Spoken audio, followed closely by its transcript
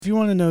If you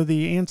want to know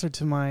the answer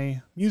to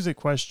my music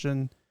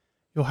question,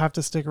 you'll have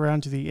to stick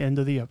around to the end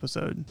of the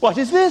episode. What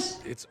is this?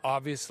 It's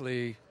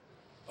obviously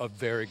a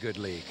very good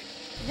league.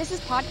 This is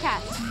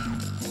podcast.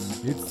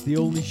 It's the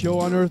only show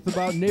on earth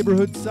about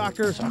neighborhood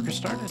soccer. Soccer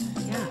started?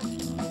 Yeah.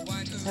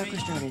 Soccer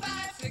started.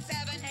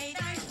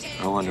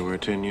 I wonder where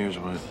 10 years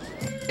went.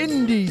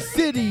 INDY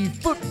CITY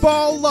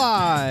FUTBOL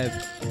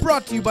Live.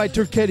 Brought to you by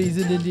Turketti's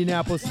in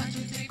Indianapolis.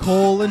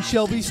 Cole and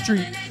Shelby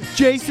Street,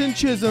 Jason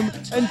Chisholm,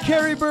 and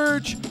Carrie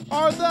Birch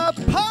are the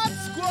Pod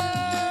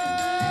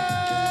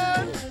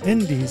Squad!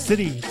 INDY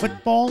CITY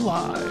Football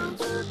Live,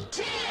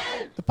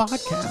 the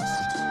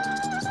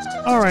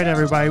podcast. All right,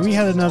 everybody, we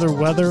had another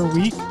weather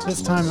week.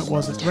 This time it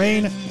wasn't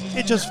rain.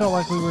 It just felt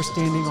like we were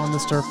standing on the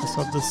surface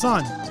of the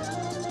sun.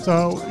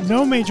 So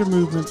no major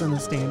movements in the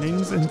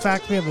standings. In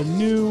fact, we have a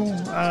new,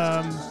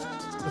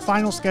 the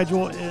final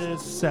schedule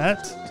is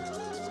set.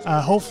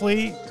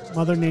 Hopefully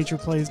Mother Nature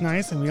plays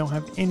nice and we don't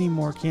have any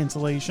more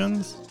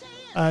cancellations.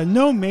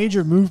 No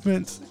major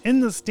movements in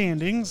the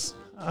standings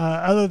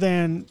other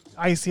than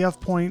ICF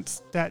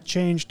points that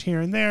changed here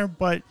and there,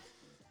 but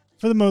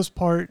for the most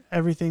part,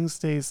 everything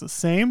stays the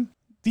same.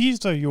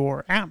 These are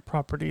your app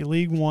property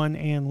League 1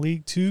 and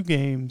League 2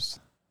 games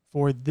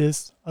for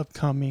this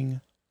upcoming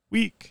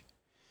week.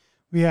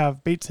 We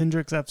have Bates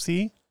Hendricks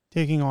FC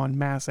taking on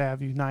Mass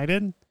Ave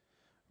United,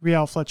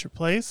 Real Fletcher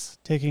Place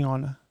taking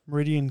on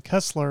Meridian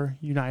Kessler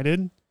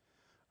United,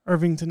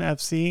 Irvington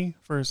FC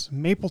versus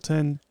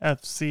Mapleton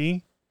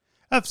FC,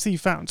 FC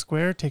Fountain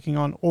Square taking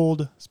on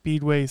Old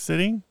Speedway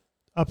City,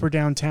 Upper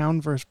Downtown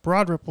versus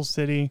Broad Ripple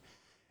City,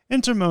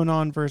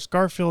 Intermonon versus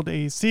Garfield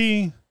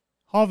AC,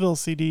 Haughville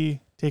CD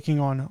taking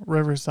on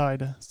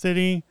Riverside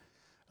City,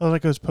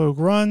 Atleticos Pogue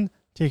Run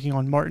taking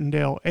on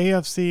Martindale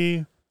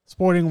AFC,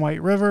 Sporting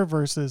White River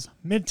versus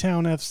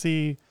Midtown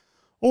FC,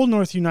 Old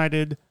North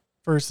United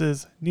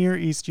versus Near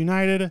East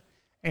United,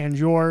 and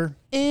your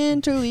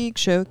Interleague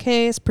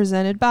Showcase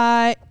presented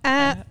by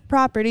App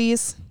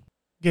Properties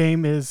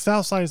game is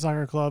Southside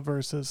Soccer Club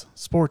versus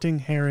Sporting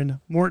Heron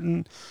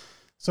Morton.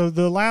 So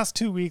the last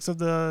 2 weeks of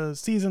the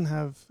season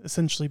have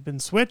essentially been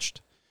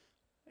switched.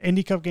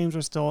 Indy Cup games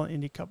are still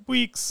Indy Cup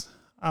weeks,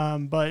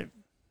 but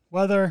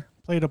weather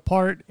played a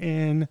part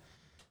in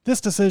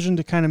this decision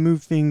to kind of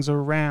move things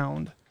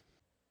around.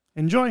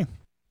 Enjoy.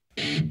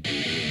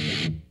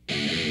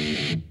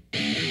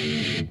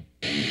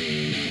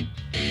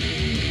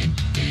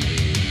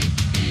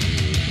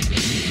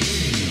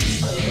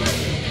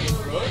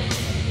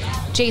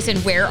 Jason,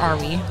 where are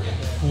we?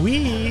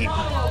 We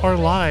are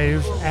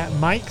live at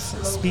Mike's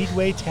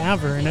Speedway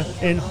Tavern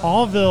in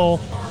Haughville.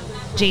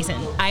 Jason,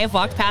 I have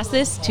walked past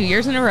this 2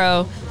 years in a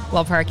row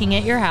while parking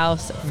at your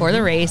house for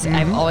the race.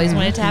 I've always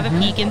wanted to have a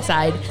peek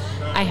inside.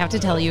 I have to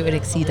tell you, it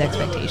exceeds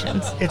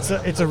expectations.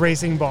 It's a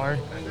racing bar.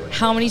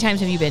 How many times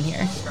have you been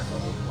here?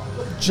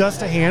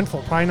 Just a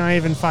handful, probably not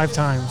even 5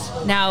 times.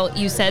 Now,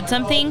 you said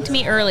something to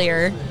me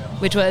earlier,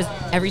 which was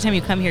every time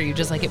you come here, you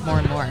just like it more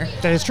and more.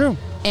 That is true.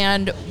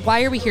 And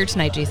why are we here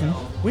tonight, Jason?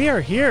 We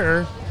are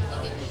here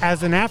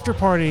as an after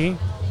party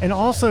and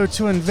also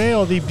to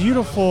unveil the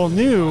beautiful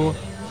new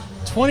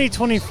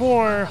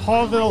 2024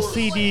 Haughville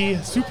CD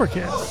Super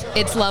Kits.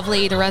 It's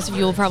lovely. The rest of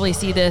you will probably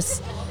see this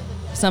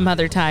some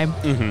other time.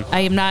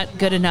 I am not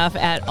good enough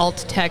at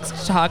alt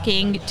text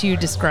talking to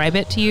describe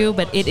it to you,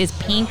 but it is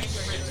pink,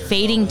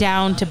 fading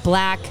down to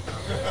black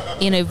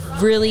in a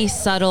really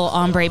subtle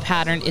ombre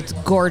pattern. It's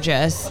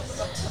gorgeous.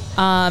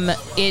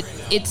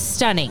 It's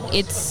stunning.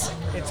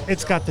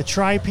 It's got the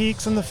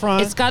tri-peaks in the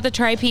front. It's got the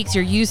tri-peaks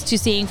you're used to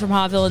seeing from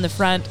Haughville in the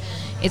front.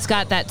 It's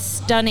got that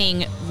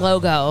stunning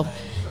logo,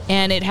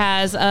 and it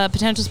has a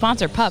potential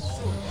sponsor, Pup.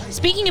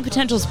 Speaking of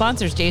potential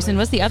sponsors, Jason,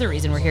 what's the other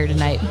reason we're here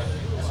tonight?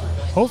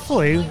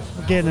 Hopefully,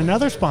 we're getting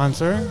another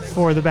sponsor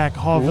for the back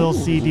Haughville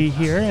CD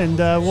here, and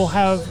we'll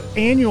have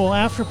annual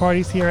after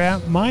parties here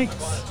at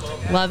Mike's.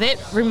 Love it.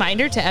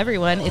 Reminder to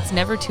everyone, it's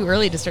never too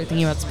early to start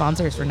thinking about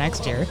sponsors for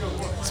next year.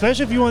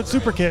 Especially if you want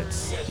super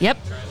kits. Yep.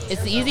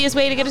 It's the easiest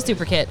way to get a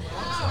super kit.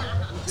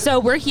 So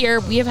we're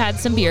here. We have had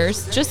some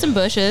beers, just some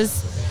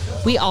bushes.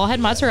 We all had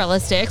mozzarella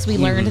sticks. We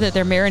learned that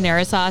their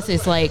marinara sauce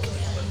is like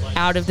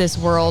out of this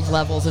world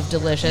levels of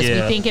delicious.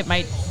 Yeah. We think it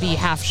might be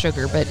half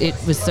sugar, but it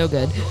was so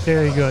good.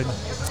 Very good.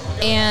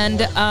 And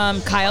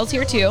Kyle's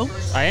here too.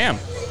 I am.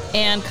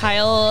 And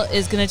Kyle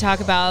is going to talk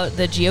about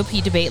the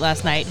GOP debate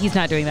last night. He's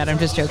not doing that. I'm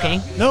just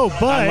joking. No,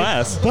 but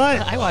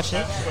I watched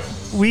it.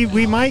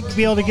 We might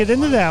be able to get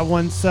into that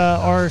once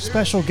our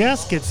special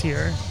guest gets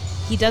here.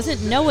 He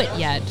doesn't know it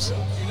yet,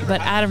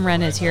 but Adam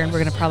Wren is here, and we're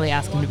going to probably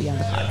ask him to be on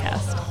the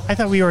podcast. I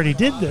thought we already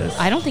did this.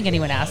 I don't think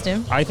anyone asked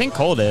him. I think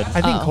Cole did.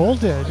 I think Cole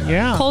did,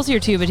 yeah. Cole's here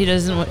too, but he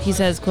doesn't. He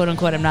says, "quote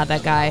unquote," I'm not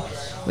that guy,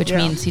 which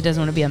means he doesn't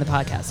want to be on the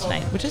podcast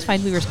tonight, which is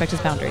fine. We respect his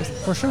boundaries.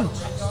 For sure.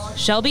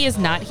 Shelby is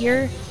not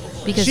here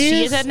because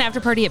she is at an after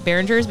party at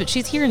Behringer's, but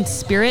she's here in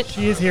spirit.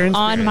 She is here in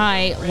spirit. On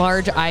my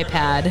large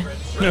iPad.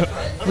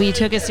 We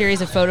took a series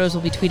of photos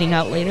we'll be tweeting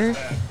out later,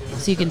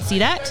 so you can see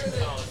that.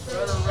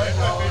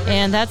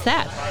 And that's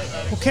that.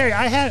 Well, Carrie,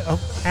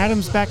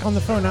 Adam's back on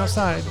the phone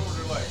outside.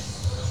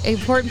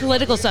 Important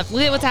political stuff.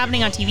 Look at what's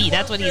happening on TV.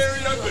 That's what he's.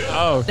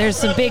 Oh, There's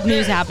some big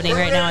news happening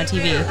right now on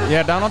TV.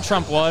 yeah, Donald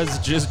Trump was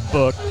just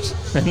booked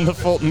in the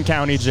Fulton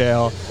County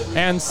Jail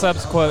and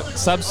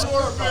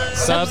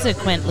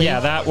Subsequently. Yeah,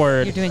 that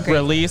word. You're doing great.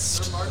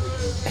 Released.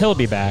 He'll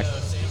be back.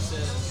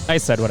 I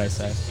said what I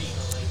said.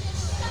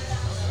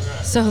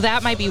 So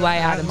that might be why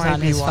Adam's might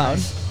on be his why.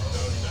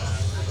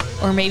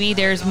 phone. Or maybe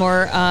there's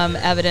more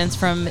evidence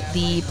from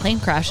the plane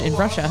crash in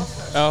Russia.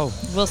 Oh,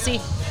 We'll see.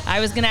 I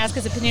was going to ask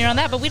his opinion on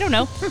that, but we don't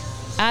know.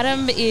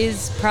 Adam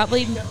is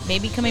probably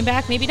maybe coming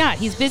back, maybe not.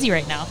 He's busy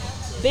right now.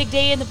 Big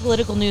day in the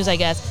political news, I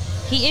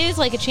guess. He is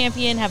like a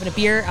champion having a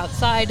beer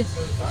outside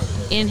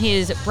in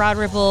his Broad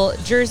Ripple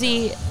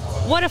jersey.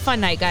 What a fun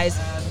night, guys.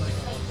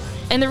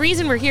 And the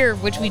reason we're here,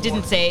 which we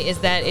didn't say, is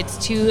that it's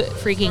too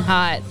freaking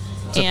hot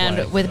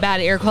and with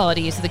bad air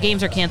quality, so the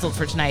games are canceled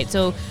for tonight.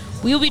 So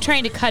we will be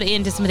trying to cut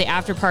into some of the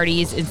after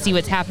parties and see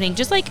what's happening.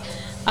 Just like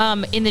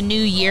in the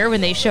new year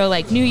when they show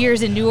like New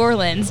Year's in New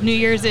Orleans, New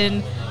Year's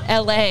in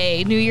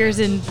LA, New Year's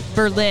in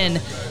Berlin,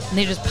 and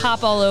they just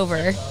pop all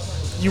over.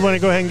 You want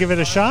to go ahead and give it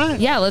a shot?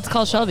 Yeah, let's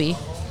call Shelby.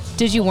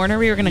 Did you warn her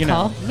we were going to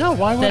call? No,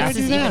 why would I That's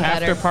do even that?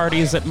 better. after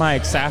parties at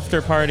Mike's,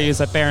 after parties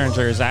at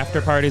Behringer's,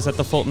 after parties at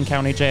the Fulton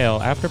County Jail,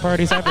 after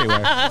parties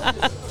everywhere.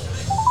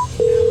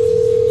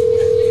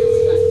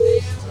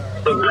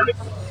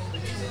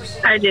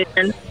 Hi,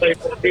 Jason.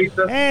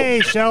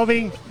 Hey,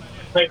 Shelby.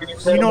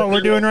 You know what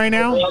we're doing right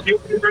now?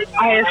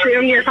 I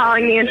assume you're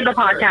calling me into the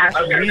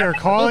podcast. We are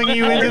calling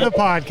you into the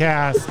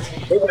podcast.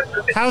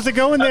 How's it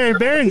going there in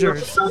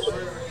Behringer's?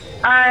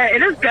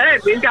 It is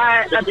good. We've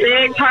got a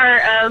big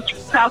part of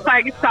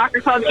Southside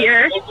Soccer Club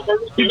here.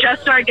 We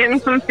just started getting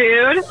some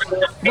food.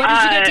 What did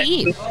you get to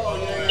eat?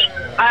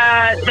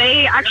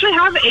 They actually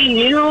have a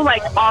new,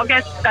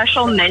 August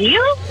special menu.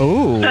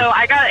 Ooh. So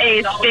I got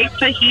a steak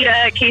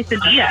fajita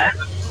quesadilla.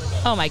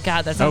 Oh my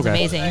God, that sounds Okay.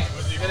 amazing.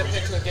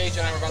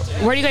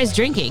 What are you guys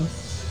drinking?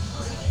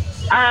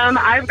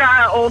 I've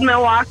got Old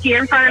Milwaukee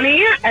in front of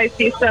me. I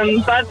see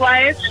some Bud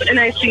Lights, and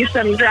I see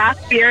some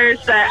draft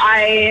beers that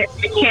I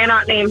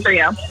cannot name for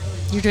you.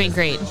 You're doing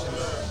great.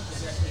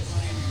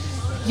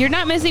 You're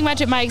not missing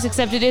much at Mike's,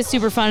 except it is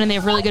super fun and they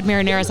have really good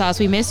marinara sauce.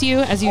 We miss you,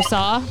 as you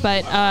saw,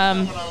 but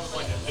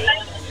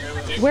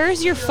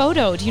where's your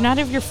photo? Do you not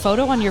have your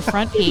photo on your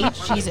front page?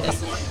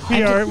 Jesus.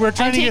 We're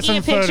trying to get some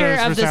I'm taking a picture photos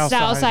of for the Southside.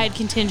 Southside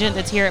contingent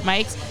that's here at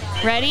Mike's.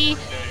 Ready?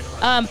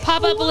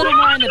 Pop up a little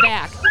more in the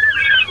back.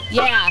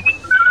 Yeah.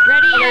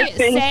 Ready? I've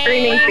been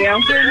screaming for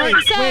you. Your Wait,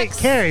 sex. wait,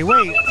 Carrie,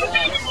 wait.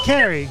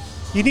 Carrie,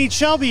 you need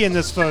Shelby in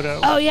this photo.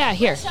 Oh, yeah,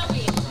 here.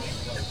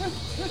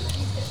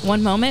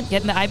 One moment.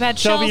 Get in the iPad.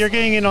 Shelby, Shelf. you're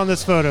getting in on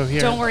this photo here.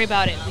 Don't worry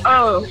about it.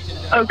 Oh,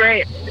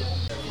 great.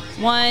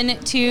 1,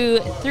 2,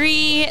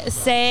 3.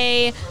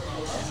 Say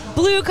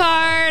blue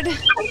card.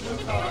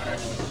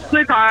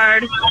 Blue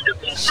card.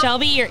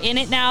 Shelby, you're in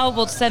it now.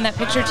 We'll send that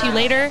picture to you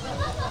later.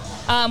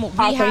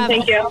 Awesome,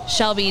 thank you.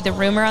 Shelby, the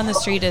rumor on the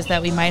street is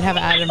that we might have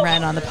Adam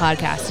Wren on the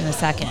podcast in a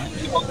second.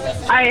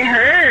 I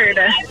heard.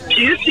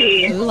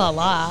 Juicy. Ooh la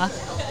la.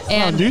 Oh,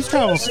 And news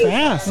travels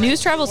fast.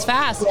 news travels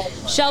fast.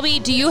 Shelby,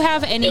 do you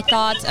have any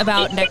thoughts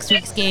about next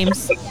week's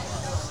games?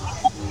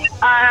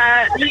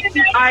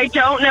 I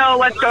don't know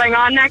what's going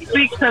on next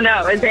week, so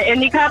no. Is it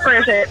Indy Cup or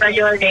is it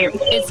regular games?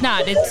 It's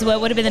not. It's what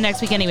would have been the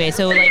next week anyway.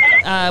 So,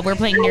 we're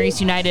playing Near East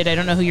United. I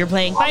don't know who you're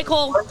playing. Bye,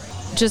 Cole.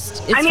 It's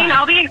fine.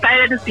 I'll be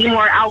excited to see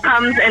more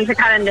outcomes and to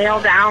kind of nail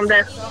down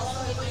this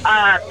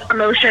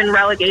promotion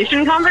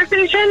relegation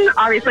conversation.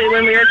 Obviously,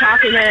 when we were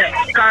talking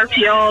at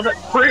Garfield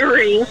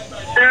Brewery,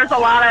 there's a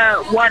lot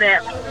of what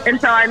if. And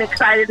so I'm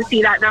excited to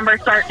see that number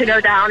start to go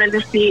down and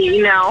to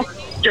see,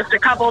 just a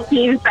couple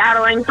teams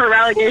battling for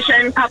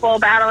relegation, a couple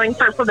battling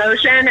for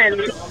promotion,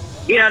 and,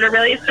 to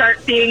really start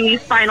seeing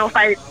these final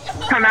fights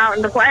come out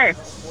into play.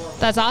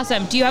 That's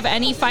awesome. Do you have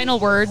any final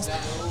words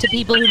to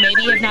people who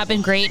maybe have not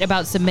been great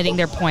about submitting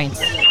their points?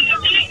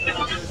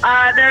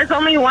 There's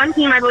only one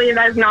team, I believe,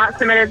 that has not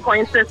submitted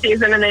points this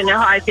season, and they know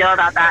how I feel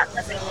about that.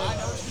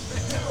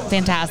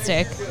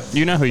 Fantastic.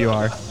 You know who you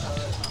are.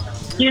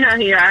 You know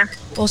who you are.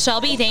 Well,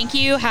 Shelby, thank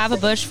you. Have a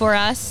bush for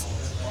us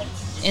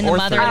in the Or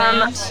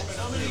motherland.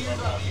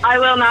 I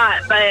will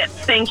not, but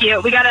thank you.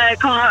 We got a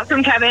call out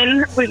from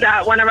Kevin. We've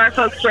got one of our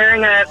folks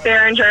wearing a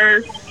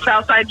Behringer's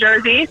Southside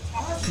jersey.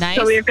 Nice.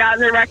 So we've gotten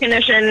the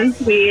recognition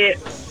we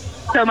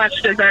so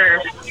much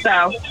deserve.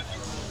 So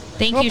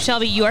Thank you,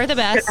 Shelby. You are the good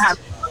best. to have.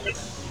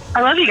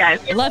 I love you guys.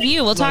 Love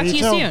you. We'll talk to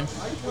you too.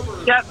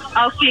 soon. Yep.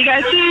 I'll see you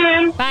guys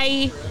soon.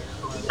 Bye.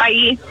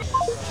 Bye.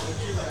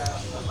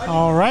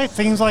 All right.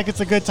 Seems like it's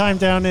a good time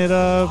down at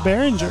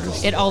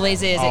Behringer's. It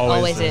always is. It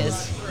always is.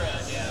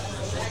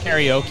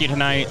 Karaoke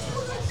tonight.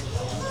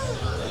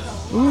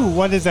 Ooh,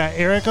 what is that?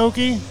 Eric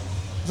Oki?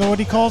 Is that what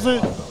he calls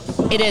it?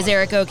 It is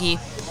Eric Oki,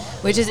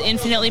 which is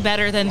infinitely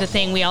better than the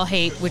thing we all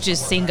hate, which is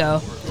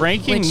Singo.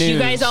 Breaking Which news. you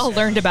guys all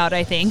learned about,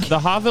 I think. The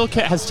Haughville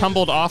kit has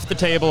tumbled off the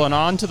table and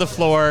onto the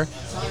floor,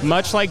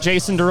 much like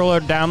Jason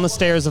Derulo down the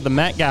stairs of the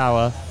Met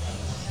Gala.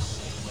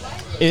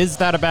 Is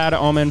that a bad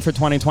omen for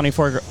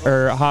 2024 or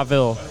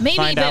Haughville? Maybe,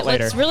 Find but out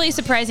later. what's really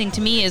surprising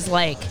to me is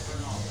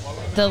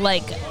the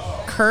like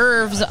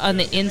curves on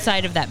the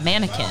inside of that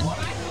mannequin.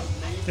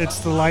 It's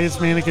the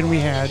lightest mannequin we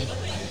had.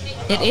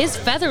 It is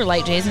feather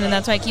light, Jason, and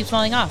that's why it keeps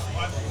falling off.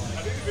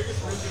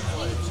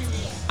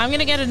 I'm going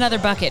to get another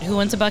bucket. Who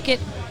wants a bucket?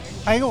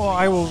 I will.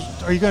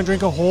 Are you going to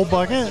drink a whole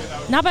bucket?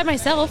 Not by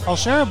myself. I'll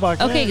share a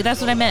bucket. Okay, that's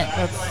what I meant.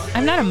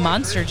 I'm not a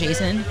monster,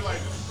 Jason.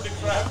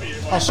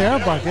 I'll share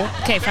a bucket.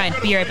 Okay, fine.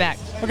 Be right back.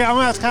 Okay, I'm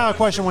going to ask Kyle a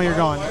question while you're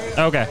gone.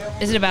 Okay.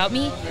 Is it about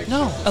me?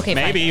 No. Okay,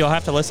 Maybe fine. you'll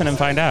have to listen and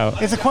find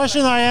out. It's a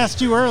question that I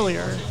asked you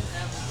earlier.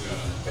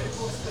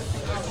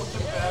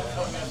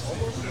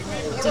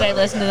 Did I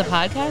listen to the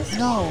podcast?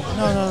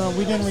 No.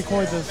 We didn't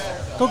record this.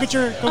 Go get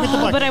the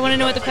bucket. But I want to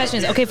know what the question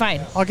is. Okay,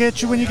 fine. I'll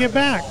get you when you get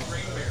back.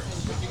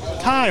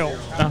 Kyle.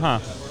 Uh-huh.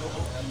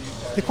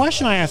 The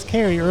question I asked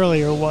Carrie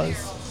earlier was,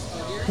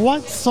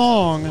 what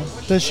song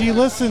does she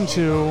listen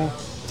to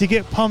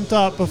get pumped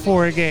up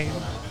before a game?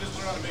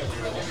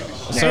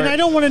 And I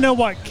don't want to know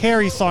what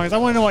Carrie's song is. I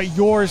want to know what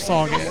your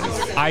song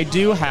is. I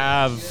do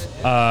have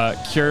a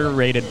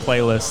curated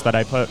playlist that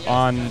I put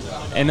on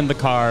in the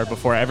car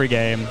before every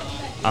game.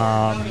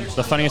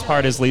 The funniest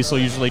part is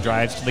Liesl usually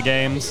drives to the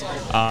games.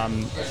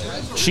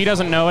 She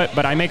doesn't know it,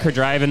 but I make her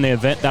drive in the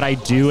event that I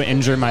do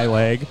injure my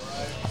leg.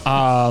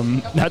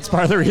 That's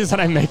part of the reason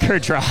I make her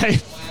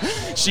drive.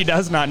 She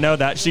does not know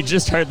that. She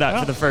just heard that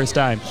for the first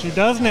time. She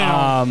does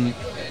now.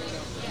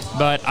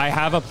 But I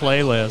have a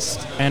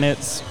playlist, and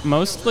it's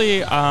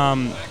mostly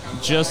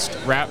just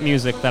rap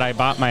music that I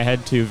bought my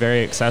head to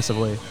very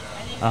accessibly.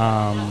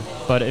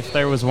 But if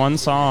there was one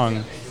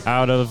song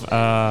out of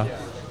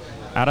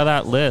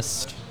that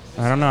list,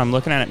 I don't know. I'm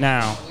looking at it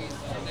now.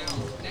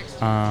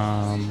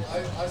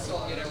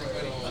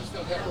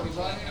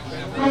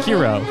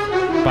 Hero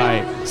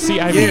by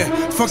CIV.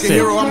 Yeah, fucking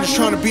hero. I'm just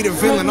trying to be the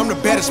villain. I'm the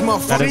baddest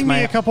motherfucker. That is Sing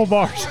me a couple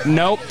bars.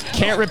 Nope.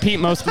 Can't repeat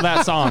most of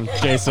that song,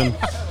 Jason.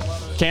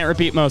 Can't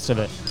repeat most of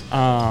it.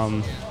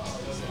 But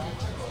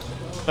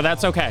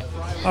that's okay.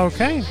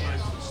 Okay.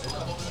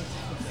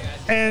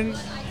 And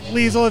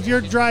Liesl, if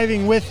you're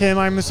driving with him,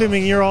 I'm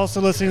assuming you're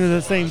also listening to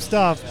the same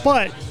stuff.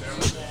 But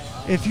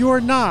if you're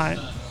not,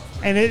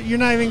 and you're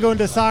not even going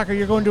to soccer,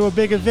 you're going to a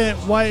big event,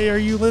 what are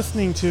you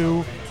listening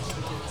to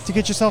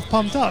get yourself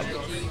pumped up?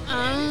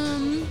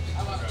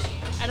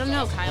 I don't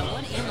know, Kyle.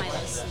 What am I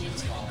listening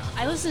to?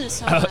 I listen to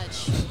so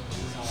much.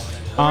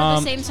 Or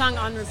the same song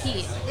on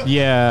repeat.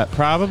 Yeah,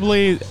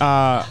 probably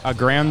a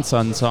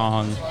grandson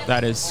song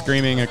that is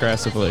screaming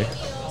aggressively.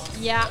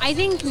 Yeah, I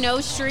think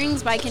No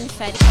Strings by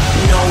Confetti.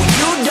 No,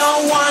 you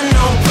don't want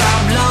no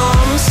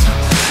problems.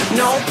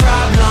 No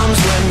problems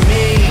with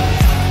me.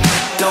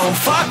 Don't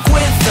fuck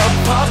with the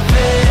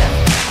puppet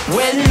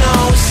with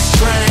no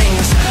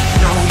strings.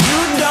 No, you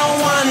don't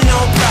want no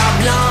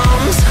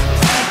problems.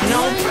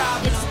 No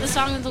problems. It's the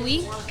song of the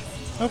week.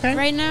 Okay.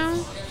 Right now.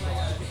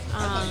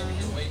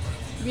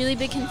 Really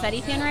big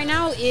Confetti fan right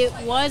now. It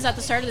was at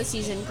the start of the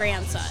season,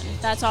 Grandson.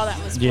 That's all that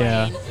was playing.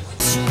 Yeah.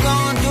 What you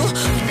gonna do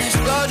when there's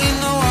blood in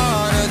the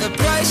water? The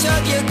price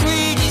of your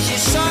greed is your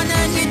son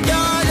and your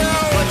daughter.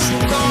 What you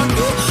gonna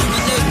do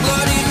when there's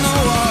blood in the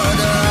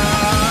water?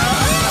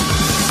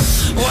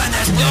 When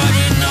there's blood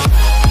in the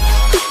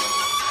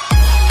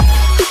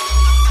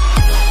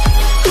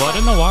Blood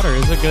in the Water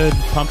is a good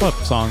pump-up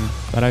song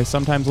that I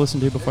sometimes listen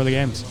to before the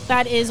games.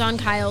 That is on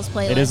Kyle's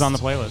playlist. It is on the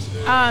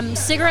playlist.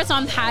 Cigarettes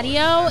on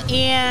Patio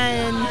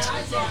and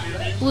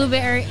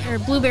Blueberry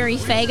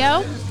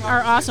Fago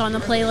are also on the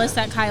playlist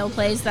that Kyle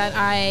plays that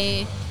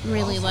I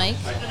really like.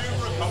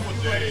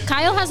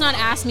 Kyle has not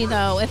asked me,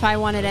 though, if I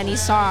wanted any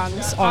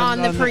songs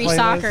on the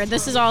pre-soccer.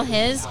 This is all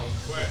his.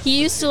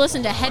 He used to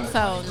listen to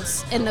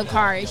headphones in the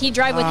car. He'd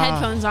drive with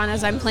headphones on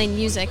as I'm playing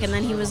music, and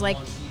then he was like,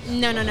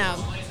 no.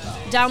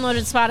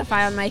 Downloaded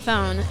Spotify on my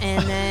phone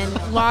and then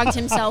logged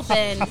himself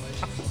in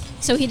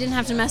so he didn't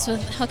have to mess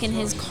with hooking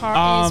his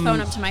phone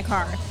up to my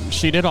car.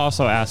 She did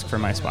also ask for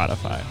my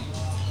Spotify.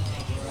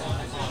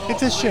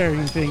 It's a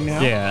sharing thing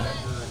now. Yeah.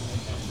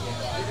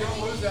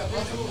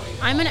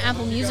 I'm an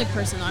Apple Music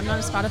person, though. I'm not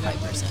a Spotify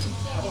person.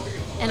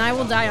 And I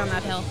will die on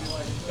that hill.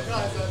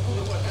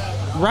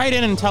 Write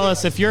in and tell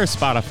us if you're a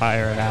Spotify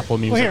or an Apple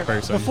Music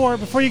person.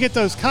 Before you get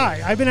those,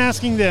 Kai, I've been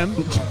asking them.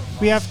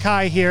 We have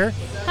Kai here.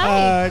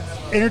 Hi.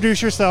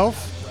 Introduce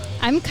yourself.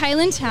 I'm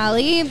Kylan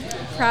Talley,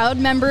 proud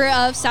member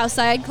of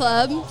Southside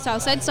Club,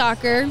 Southside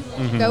Soccer.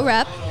 Go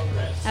Rep,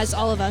 as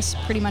all of us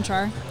pretty much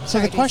are. So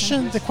the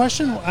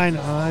question, I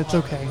know, it's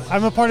okay.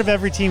 I'm a part of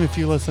every team if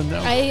you listen,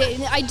 though.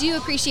 I do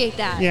appreciate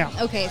that. Yeah.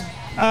 Okay.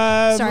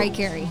 Sorry,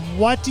 Carrie.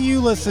 What do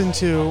you listen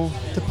to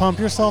pump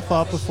yourself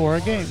up before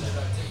a game?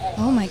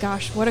 Oh my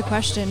gosh, what a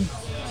question.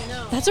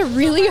 That's a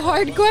really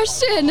hard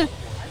question.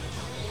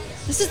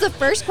 This is the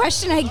first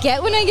question I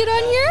get when I get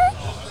on here?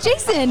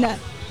 Jason.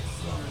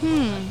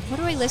 What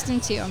do I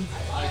listen to?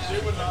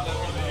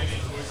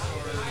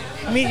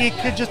 I mean, it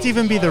could just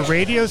even be the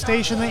radio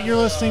station that you're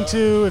listening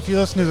to, if you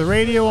listen to the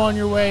radio on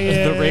your way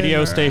in. The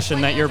radio station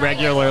that you're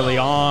regularly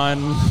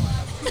on.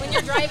 When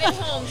you're driving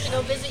home to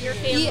go visit your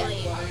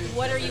family,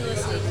 what are you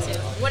listening to?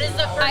 What is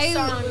the first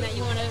song that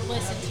you want to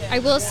listen to? I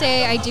will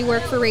say I do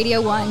work for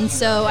Radio 1,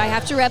 so I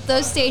have to rep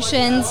those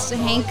stations.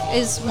 Hank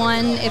is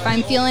one. If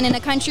I'm feeling in a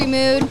country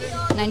mood,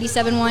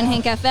 97.1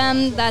 Hank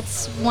FM,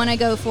 that's one I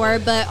go for.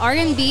 But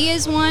R&B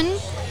is one.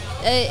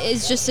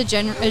 Is just a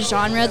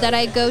genre that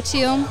I go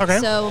to. Okay.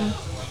 So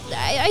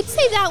I'd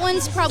say that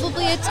one's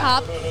probably a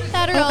top.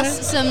 That or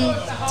else some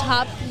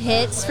top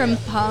hits from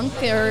punk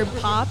or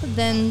pop,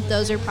 then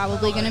those are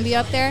probably going to be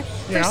up there.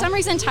 Yeah. For some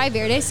reason, Ty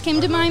Verdes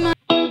came to my mind.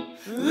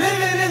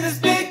 Living in this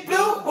big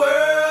blue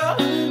world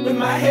with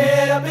my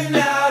head up in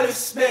outer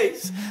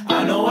space.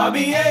 I know I'll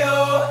be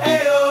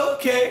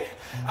A-O-A-OK.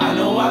 I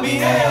know I'll be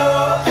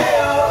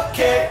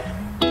A-O-A-OK.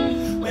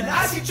 When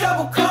I see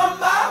trouble come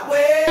my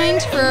way.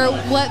 For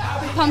what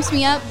pumps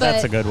me up, but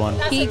That's a good one.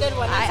 That's a good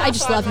one. That's I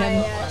just also love on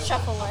him. my,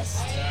 shuffle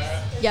list.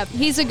 Yep,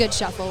 he's a good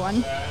shuffle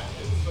one.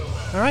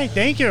 All right,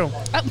 thank you.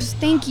 Oh,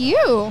 thank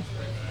you.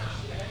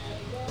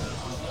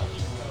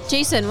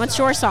 Jason, what's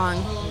your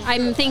song?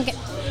 I'm thinking.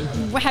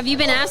 Have you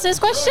been asked this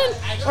question,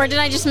 or did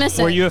I just miss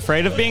it? Were you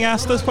afraid of being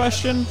asked this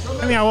question?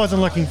 I mean, I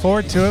wasn't looking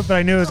forward to it, but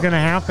I knew it was going to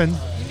happen.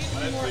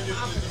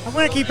 I'm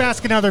going to keep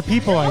asking other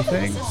people, I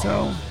think,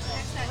 so.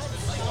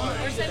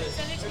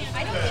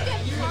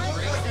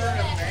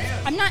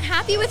 I'm not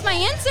happy with my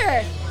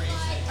answer.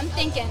 I'm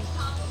thinking.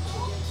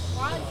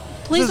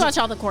 Please watch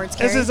all the chords,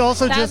 Carrie. This is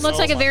also that just- looks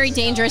like a very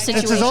dangerous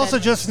situation. This is also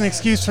just an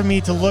excuse for me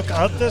to look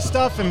up this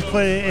stuff and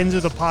put it into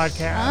the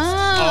podcast.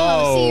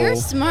 Oh, see, you're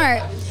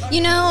smart.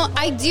 You know,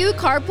 I do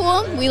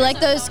carpool. We like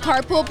those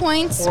carpool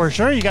points. For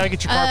sure, you got to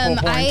get your carpool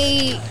points.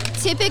 I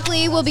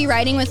typically will be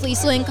riding with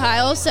Lisa and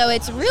Kyle, so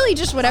it's really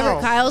just whatever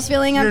Kyle's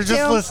feeling up to. You're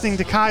just listening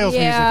to Kyle's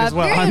music as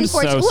well. Very I'm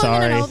unfortunate. so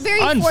Well, no, sorry.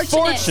 very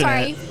fortunate.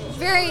 Sorry.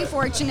 Very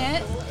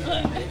fortunate.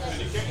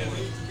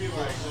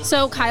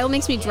 So Kyle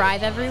makes me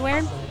drive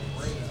everywhere.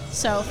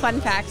 So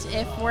fun fact,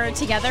 if we're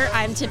together,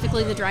 I'm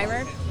typically the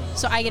driver.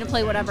 So I get to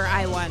play whatever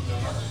I want.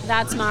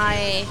 That's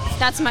my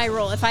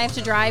rule. If I have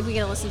to drive, we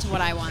get to listen to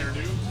what I want.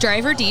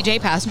 Driver, DJ,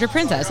 passenger,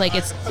 princess. Like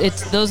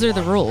it's those are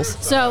the rules.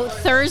 So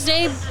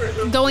Thursday,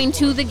 going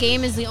to the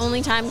game is the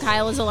only time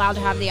Kyle is allowed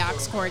to have the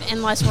aux cord,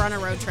 unless we're on a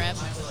road trip.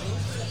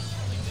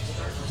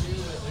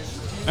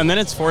 And then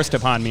it's forced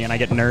upon me, and I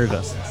get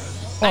nervous.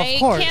 I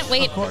can't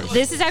wait.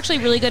 This is actually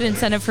really good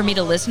incentive for me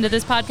to listen to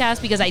this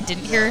podcast because I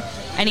didn't hear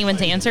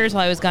anyone's answers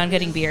while I was gone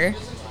getting beer.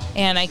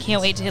 And I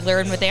can't wait to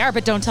learn what they are,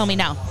 but don't tell me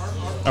now.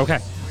 Okay.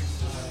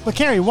 But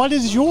Carrie, what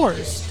is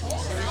yours?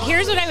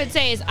 Here's what I would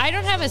say is I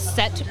don't have a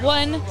set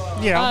one.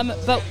 Yeah.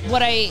 But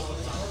what I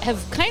have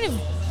kind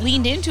of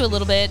leaned into a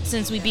little bit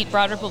since we beat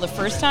Broad Ripple the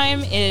first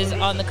time is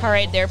on the car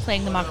ride there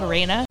playing the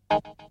Macarena.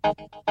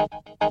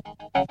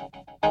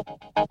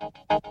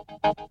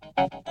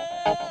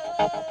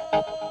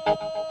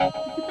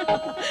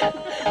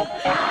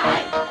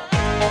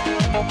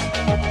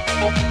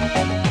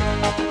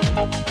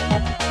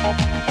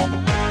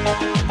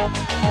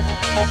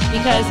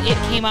 Because it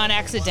came on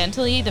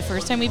accidentally the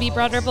first time we beat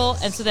Broad Ripple,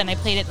 and so then I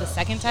played it the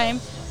second time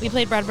we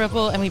played Broad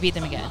Ripple, and we beat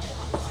them again.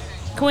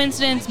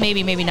 Coincidence?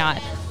 Maybe, maybe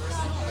not.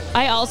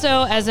 I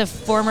also, as a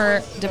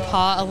former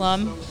DePaul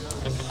alum,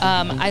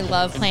 I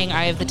love playing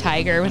Eye of the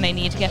Tiger when I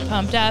need to get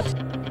pumped up.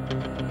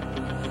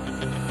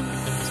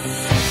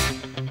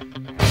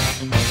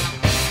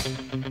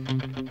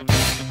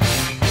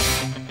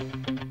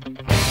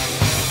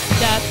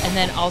 And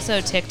then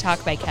also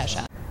TikTok by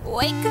Kesha.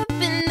 Wake up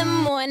in the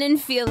morning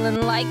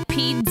feeling like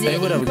P. Diddy. Hey,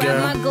 what up, Grab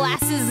girl? my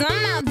glasses,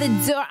 I'm out the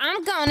door.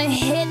 I'm gonna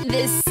hit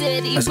this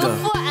city. Let's go.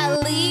 Before I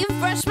leave,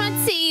 brush my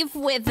teeth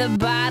with a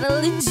bottle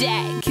of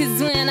Jack.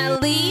 Cause when I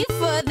leave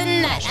for the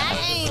night, I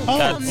ain't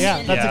coming.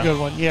 That's a good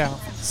one. Yeah.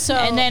 So,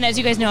 and then, as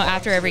you guys know,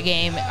 after every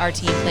game, our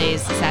team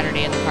plays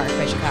Saturday in the Park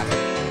by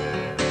Chicago.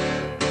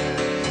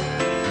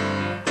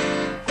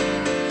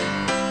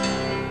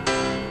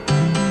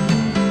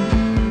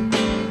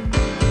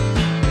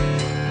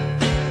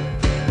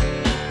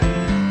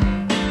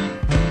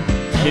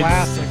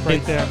 Classic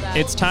right there.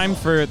 It's time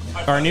for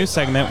our new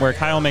segment where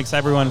Kyle makes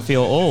everyone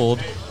feel old.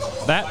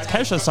 That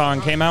Kesha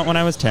song came out when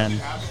I was 10.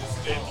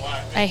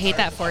 I hate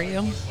that for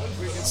you.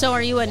 So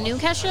are you a new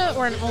Kesha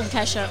or an old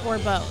Kesha or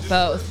both?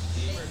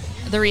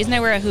 Both. The reason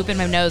I wear a hoop in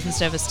my nose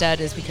instead of a stud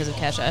is because of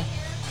Kesha.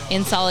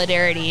 In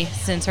solidarity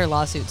since her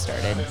lawsuit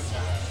started.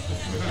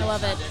 I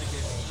love it.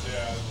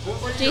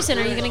 Jason,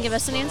 are you going to give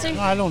us an answer?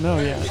 I don't know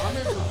yet.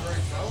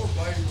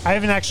 I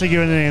haven't actually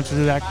given an answer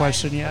to that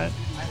question yet.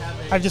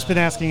 I've just been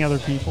asking other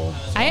people.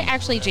 I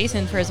actually,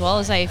 Jason, for as well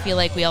as I feel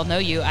like we all know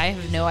you, I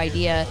have no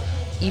idea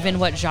even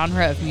what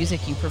genre of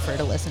music you prefer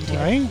to listen to.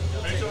 Right?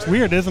 It's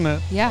weird, isn't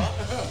it? Yeah.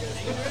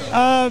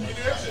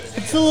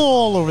 It's a little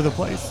all over the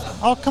place.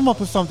 I'll come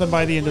up with something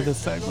by the end of this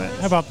segment.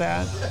 How about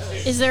that?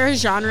 Is there a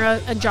genre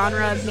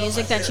of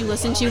music that you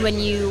listen to when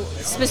you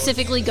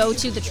specifically go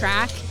to the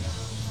track?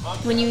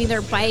 When you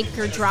either bike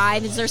or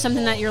drive, is there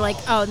something that you're like,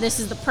 oh, this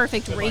is the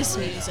perfect race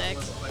music?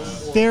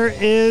 There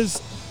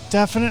is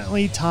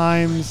definitely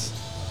times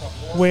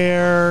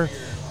where,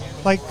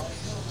 like,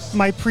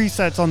 my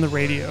presets on the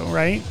radio,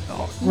 right?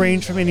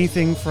 Range from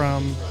anything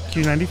from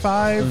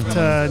Q95 to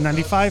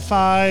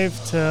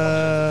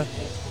 95.5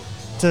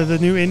 to the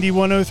new Indy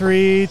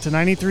 103 to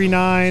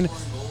 93.9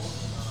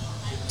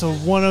 to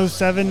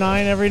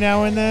 107.9 every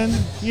now and then.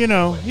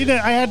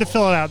 I had to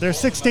fill it out. There's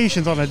 6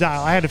 stations on a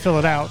dial. I had to fill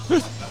it out.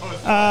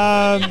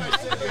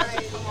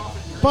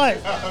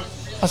 But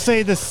I'll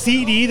say the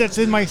CD that's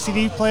in my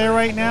CD player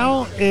right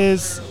now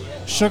is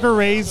Sugar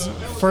Ray's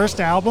first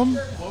album,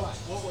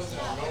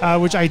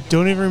 which I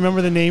don't even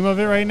remember the name of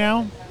it right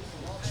now.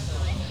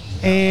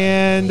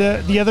 And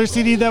the other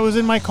CD that was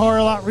in my car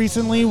a lot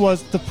recently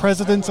was The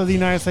Presidents of the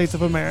United States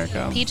of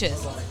America.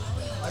 Peaches.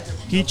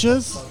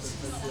 Peaches?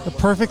 The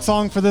perfect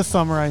song for this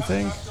summer, I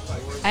think.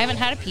 I haven't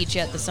had a peach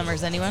yet this summer.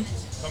 Has anyone?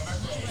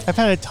 I've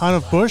had a ton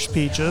of Bush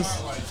peaches.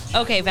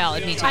 Okay,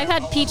 valid. Me too. I've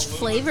had peach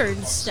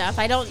flavored stuff.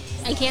 I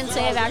can't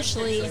say I've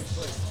actually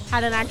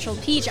had an actual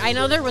peach. I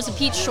know there was a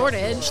peach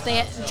shortage.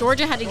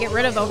 Georgia had to get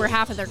rid of over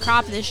half of their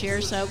crop this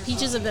year, so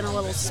peaches have been a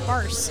little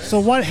sparse. So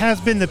what has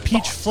been the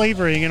peach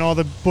flavoring in all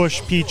the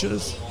Bush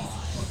peaches?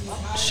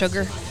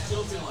 Sugar.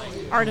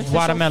 Artificial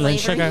Watermelon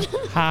flavoring.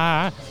 sugar.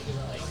 Ha.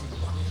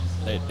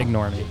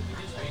 Ignore me.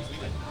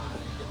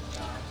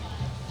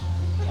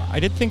 I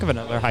did think of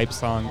another hype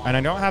song, and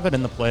I don't have it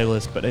in the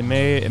playlist, but it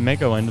may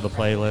go into the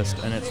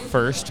playlist, and it's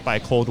First by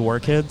Cold War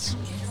Kids.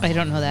 I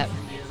don't know that.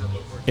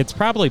 It's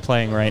probably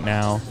playing right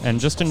now, and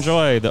just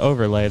enjoy the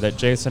overlay that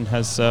Jason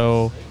has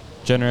so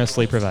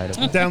generously provided.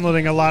 I'm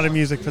downloading a lot of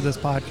music for this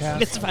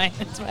podcast. It's fine.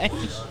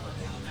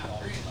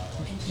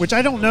 Which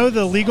I don't know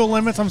the legal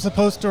limits I'm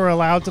supposed to or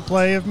allowed to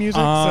play of music.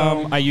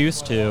 So I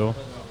used to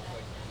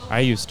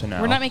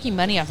know. We're not making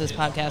money off this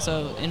podcast,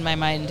 so in my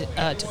mind,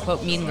 to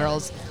quote Mean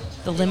Girls,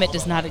 the limit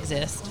does not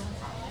exist.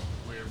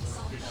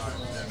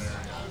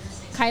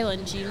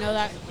 Kylan, do you know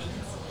that?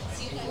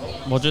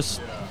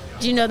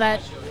 Do you know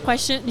that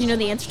question? Do you know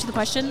the answer to the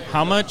question?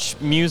 How much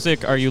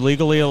music are you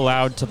legally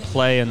allowed to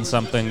play in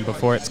something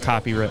before it's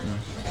copywritten?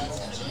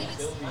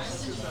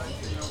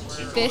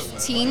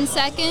 15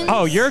 seconds.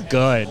 Oh, you're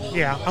good.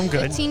 Yeah, I'm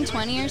good. 15,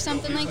 20 or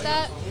something like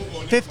that.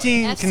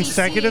 15 FCC.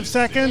 consecutive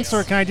seconds,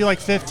 or can I do like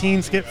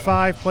 15, skip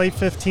 5, play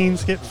 15,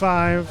 skip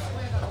 5?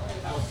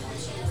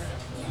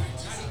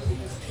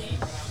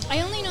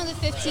 I only know the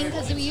 15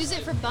 because we use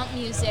it for bump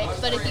music,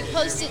 but if you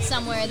post it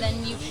somewhere,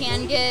 then you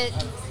can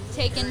get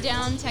taken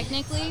down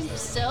technically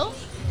still.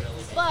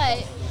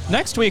 But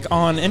Next week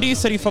on INDY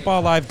City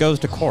Football Live goes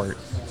to court.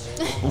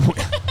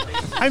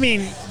 I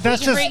mean,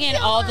 that's We can just... bring in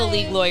all the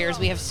league lawyers.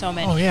 We have so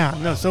many. Oh, yeah.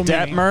 No, so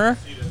many. Detmer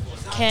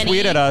Kenny,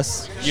 tweeted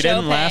us. You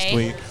didn't last Chopay.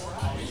 week.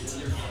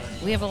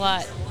 We have a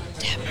lot.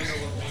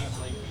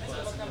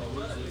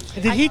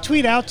 Did he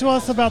tweet out to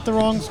us about the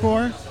wrong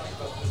score?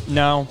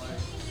 No.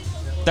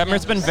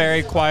 Detmer's been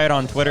very quiet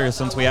on Twitter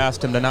since we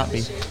asked him to not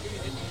be.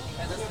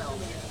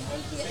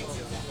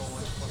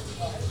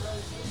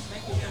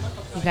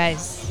 You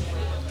guys,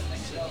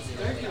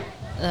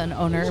 an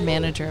owner or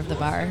manager of the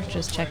bar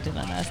just checked in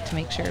on us to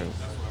make sure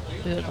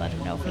we would let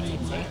him know if we needed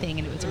anything,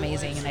 and it was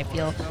amazing, and I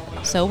feel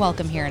so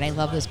welcome here, and I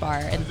love this bar,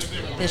 and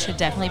this should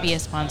definitely be a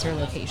sponsor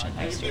location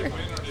next year.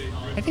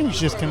 I think we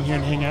should just come here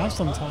and hang out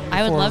sometime.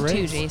 I would before a love to,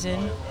 race.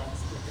 Jason.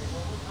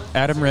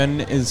 Adam Wren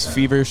is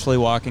feverishly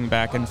walking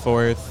back and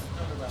forth.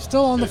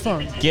 Still on the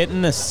phone.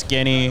 Getting a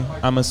skinny,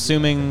 I'm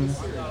assuming,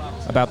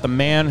 about the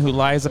man who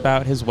lies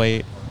about his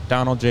weight,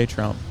 Donald J.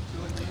 Trump.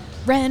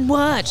 Wren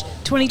Watch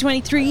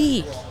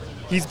 2023.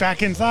 He's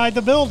back inside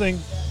the building.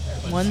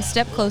 One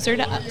step closer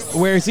to us.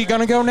 Where is he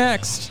going to go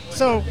next?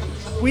 So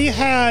we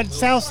had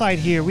Southside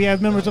here. We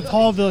have members of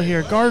Haughville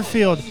here.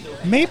 Garfield.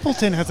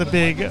 Mapleton has a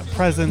big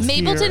presence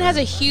Mapleton here. has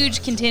a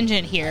huge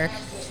contingent here,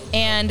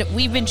 and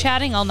we've been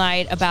chatting all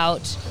night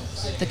about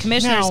the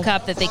Commissioner's Now,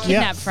 Cup that they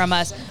kidnapped yes, from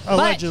us.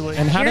 allegedly.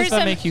 And how does here's that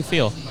some- make you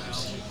feel?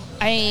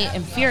 I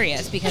am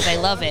furious because I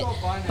love it.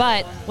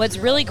 But what's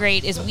really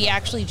great is we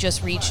actually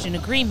just reached an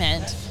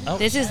agreement. Oh.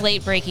 This is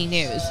late breaking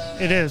news.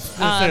 It is.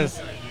 This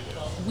is.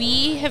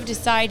 We have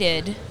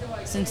decided,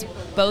 since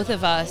both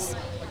of us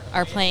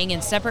are playing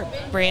in separate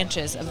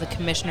branches of the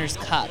Commissioner's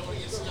Cup,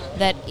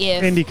 that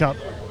if... Indy Cup.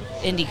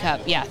 Indy Cup,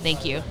 yeah,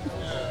 thank you.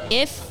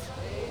 If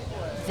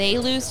they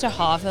lose to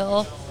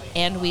Haughville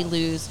and we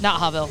lose,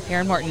 not Haughville,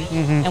 Heron Morton,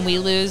 and we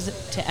lose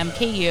to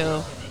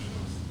MKU,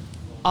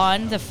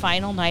 on the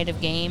final night of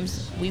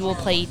games, we will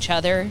play each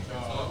other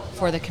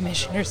for the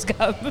Commissioner's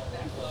Cup.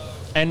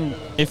 And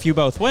if you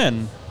both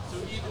win,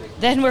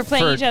 Then we're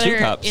playing For each 2 other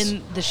cups.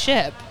 in the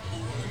ship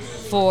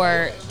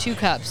for 2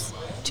 cups.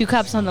 2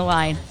 cups on the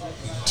line.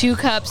 2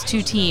 cups,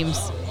 2 teams.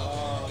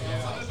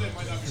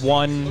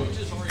 one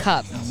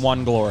Cup.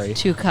 glory.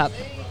 2 cup.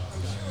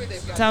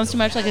 Sounds too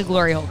much like a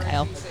glory hole,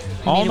 Kyle. You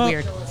made it Almost-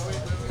 weird.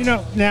 You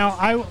know, now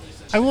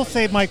I will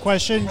say my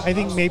question. I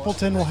think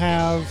Mapleton will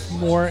have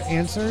more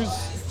answers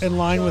in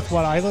line with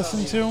what I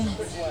listen to,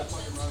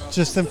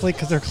 just simply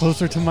because they're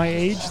closer to my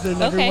age than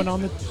Okay. everyone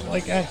on the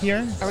at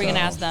here. Are we going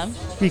to ask them?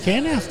 We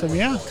can ask them,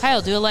 yeah.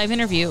 Kyle, do a live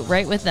interview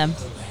right with them.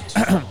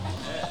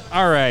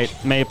 All right,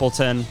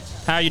 Mapleton.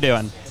 How you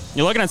doing?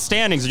 You're looking at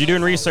standings. Are you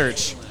doing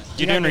research?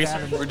 You doing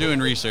research? We're doing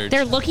research.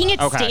 They're looking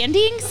at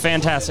standings?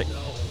 Fantastic.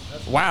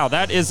 Wow,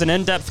 that is an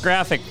in-depth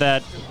graphic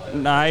that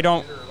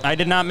I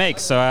did not make,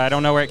 so I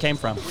don't know where it came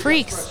from.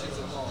 Freaks.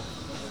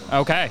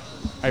 Okay,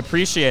 I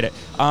appreciate it.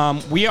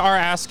 We are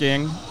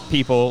asking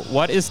people,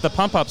 what is the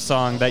pump-up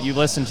song that you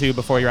listen to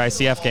before your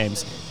ICF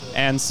games?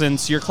 And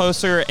since you're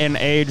closer in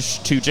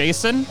age to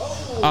Jason,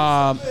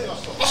 no.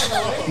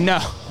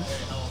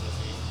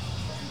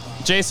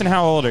 Jason,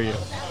 how old are you?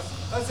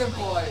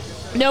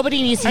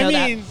 Nobody needs to know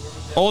that.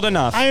 Old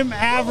enough. I'm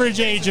average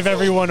age of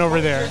everyone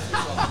over there.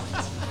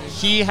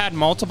 He had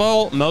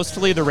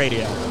mostly the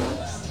radio.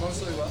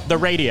 The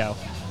radio.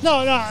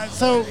 No,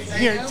 so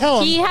here, tell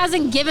him. He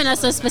hasn't given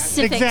us a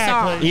specific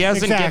song. He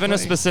hasn't given a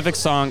specific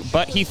song,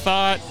 but he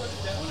thought... A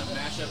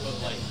mashup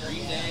of like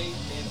Green Day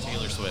and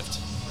Taylor Swift.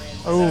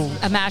 Oh.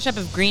 A mashup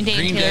of Green Day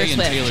Green and Taylor Day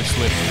Swift. and Taylor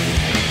Swift.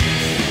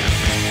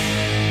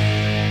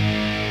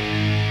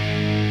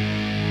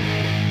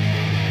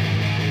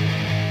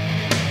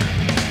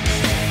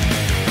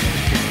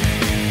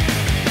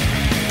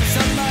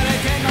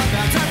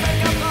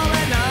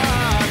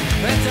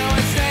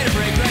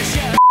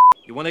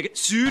 You want to get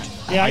sued?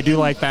 Yeah, I do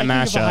like that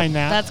mashup. Behind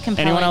that. That's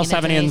compelling. Anyone else and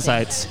have it's any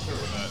amazing. insights?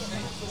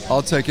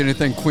 I'll take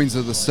anything Queens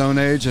of the Stone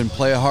Age and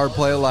play a hard,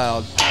 play it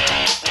loud.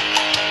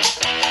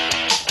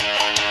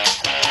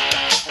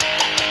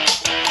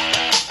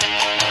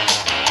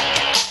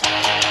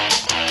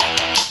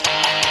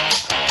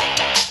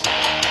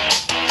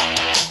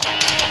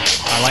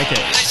 I like it.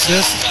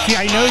 See,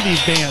 I know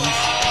these bands.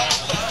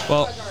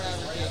 Well,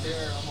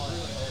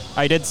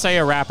 I did say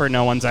a rapper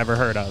no one's ever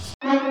heard of.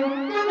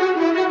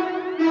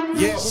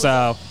 Yeah.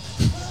 So,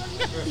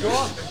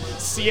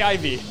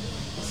 CIV.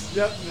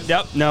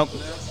 Yep. Nope.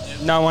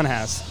 No one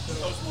has.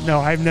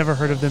 No, I've never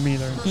heard of them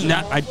either.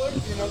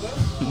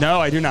 No,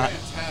 I do not.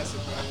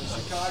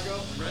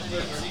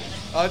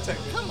 I'll take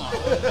it.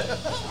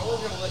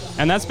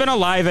 And that's been a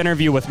live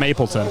interview with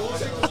Mapleton.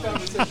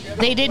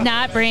 They did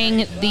not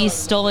bring the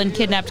stolen,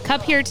 kidnapped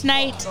cup here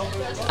tonight.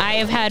 I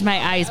have had my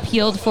eyes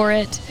peeled for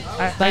it.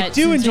 I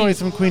do enjoy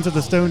some Queens of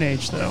the Stone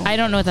Age, though. I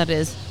don't know what that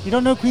is. You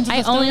don't know Queens of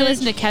the Stone Age? I only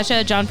listen to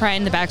Kesha, John Prine,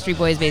 and the Backstreet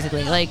Boys,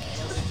 basically. Like,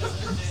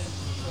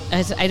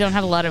 I don't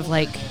have a lot of,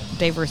 like,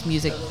 diverse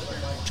music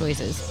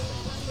choices.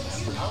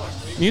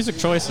 Music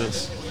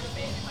choices.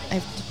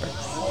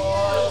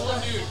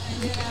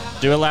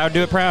 Do it loud,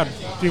 do it proud.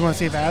 Do you want to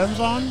see if Adam's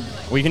on?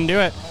 We can do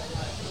it.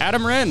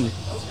 Adam Wren,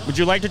 would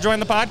you like to join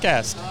the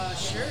podcast?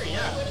 Sure,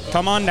 yeah.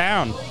 Come on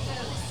down.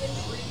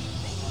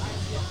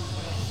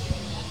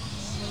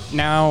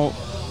 Now,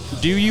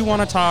 do you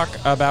want to talk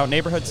about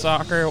neighborhood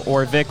soccer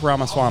or Vic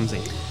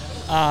Ramaswamy?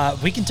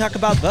 We can talk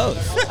about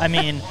both. I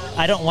mean,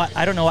 I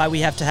don't know why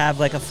we have to have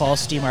like a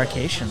false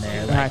demarcation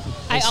there. Like,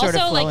 I sort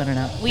of also flow like. in and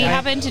out. We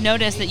happen to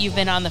notice that you've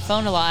been on the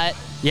phone a lot.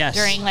 Yes.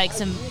 During like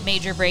some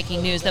major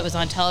breaking news that was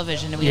on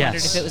television, and we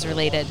wondered if it was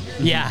related.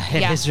 Yeah,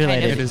 it is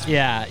related. Kind of.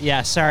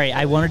 Yeah. Sorry,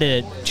 I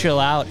wanted to chill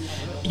out.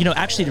 You know,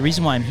 actually, the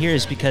reason why I'm here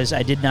is because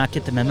I did not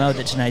get the memo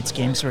that tonight's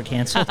games were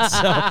canceled.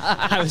 So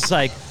I was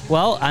like,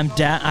 well, I'm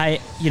not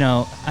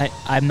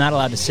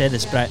allowed to say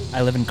this, but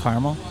I live in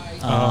Carmel.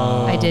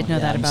 I did know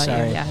that I'm about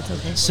sorry. you. Yeah, it's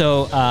okay.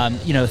 So,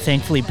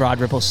 thankfully, Broad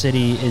Ripple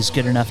City is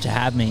good enough to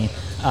have me.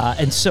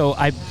 And so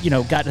I,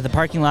 got to the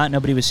parking lot.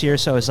 Nobody was here.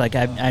 So I was like,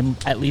 I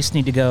at least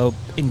need to go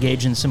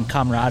engage in some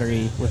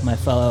camaraderie with my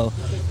fellow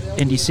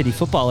INDY City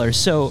footballers.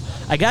 So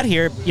I got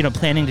here,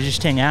 planning to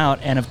just hang out.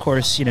 And, of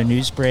course,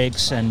 news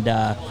breaks and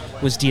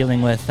was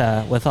dealing with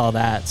all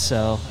that.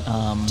 So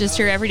just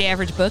your everyday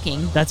average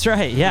booking. That's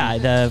right. Yeah.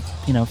 The,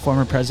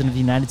 former president of the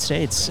United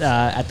States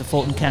at the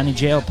Fulton County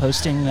Jail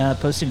posting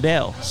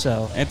bail.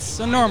 So it's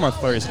a normal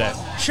Thursday.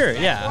 Sure.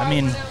 Yeah. I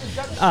mean,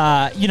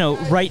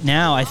 right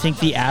now, I think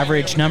the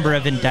average number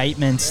of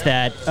indictments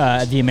that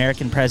the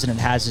American president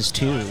has is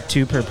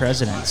two per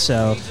president.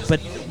 So,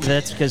 but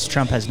that's because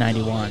Trump has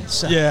 91.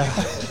 So.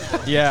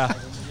 Yeah.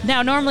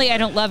 Now, normally I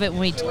don't love it when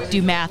we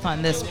do math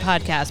on this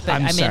podcast,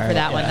 but I'm in for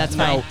that one. That's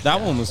fine. No,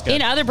 that one was good.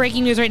 In other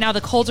breaking news right now,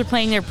 the Colts are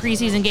playing their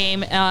preseason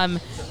game.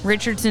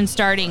 Richardson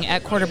starting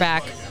at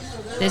quarterback.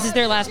 This is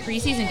their last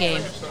preseason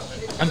game.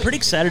 I'm pretty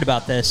excited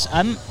about this.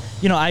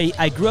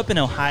 I grew up in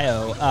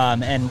Ohio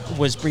and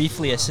was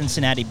briefly a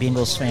Cincinnati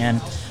Bengals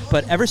fan.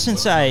 But ever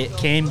since I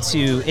came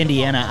to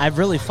Indiana, I've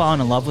really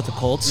fallen in love with the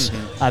Colts.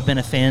 Mm-hmm. I've been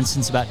a fan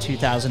since about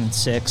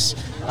 2006.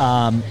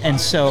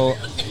 And so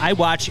I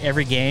watch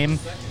every game,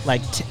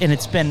 and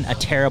it's been a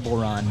terrible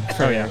run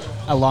for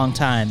a long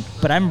time.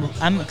 But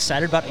I'm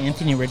excited about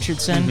Anthony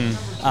Richardson.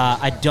 Mm-hmm.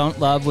 I don't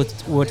love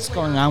what's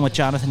going on with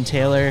Jonathan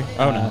Taylor.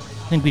 I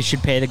think we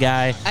should pay the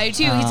guy. I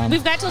do.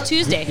 We've got till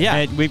Tuesday.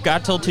 Yeah, we've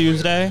got till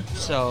Tuesday.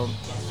 So...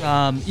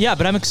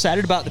 but I'm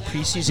excited about the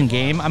preseason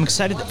game. I'm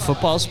excited that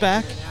football's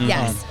back.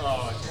 Yes.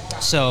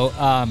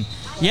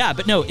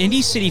 But no,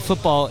 Indy City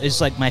Football is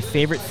like my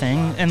favorite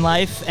thing in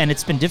life, and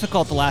it's been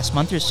difficult the last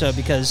month or so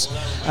because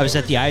I was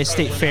at the Iowa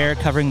State Fair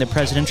covering the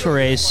presidential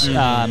race.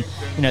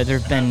 Mm-hmm. There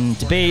have been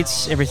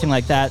debates, everything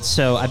like that,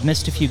 so I've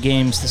missed a few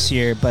games this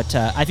year, but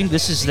I think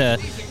this is the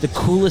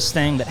coolest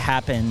thing that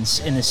happens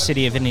in the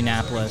city of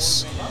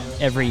Indianapolis.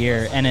 every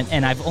year,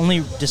 and I've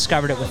only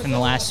discovered it within the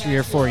last 3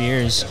 or 4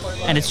 years,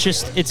 and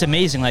it's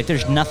amazing. Like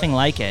there's nothing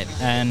like it,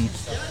 and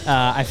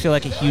I feel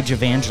like a huge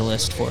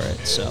evangelist for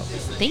it. So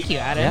thank you,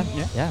 Adam.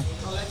 Yeah.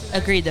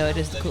 Agreed, though, it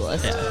is the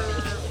coolest.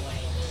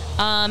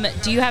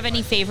 Do you have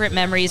any favorite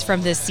memories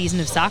from this season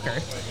of soccer?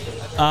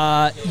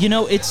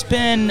 It's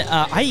been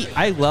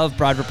I love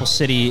Broad Ripple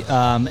City,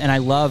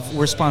 and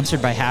we're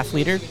sponsored by Half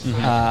Liter.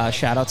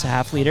 Shout out to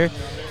Half Liter,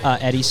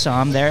 Eddie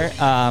Som there.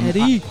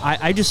 Eddie.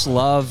 I just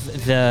love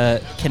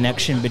the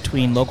connection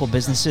between local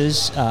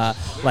businesses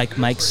like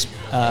Mike's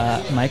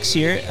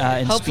here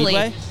in Hopefully,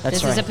 Speedway.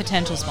 this is a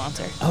potential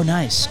sponsor. Oh,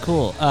 nice,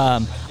 cool.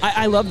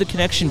 I love the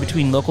connection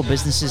between local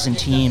businesses and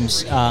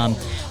teams.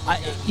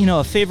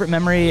 A favorite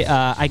memory,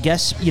 I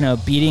guess,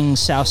 beating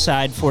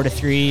Southside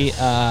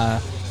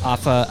 4-3.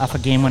 Off a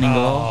game-winning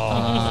goal.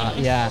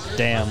 Yeah.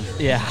 Damn.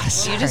 Yeah.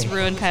 You just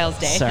ruined Kyle's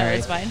day. Sorry. No,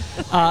 it's fine.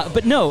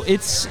 But no,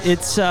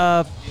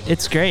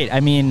 it's great.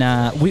 I mean,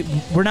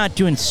 we're not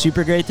doing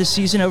super great this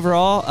season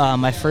overall.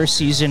 My first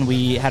season,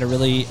 we had a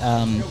really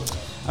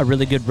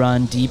good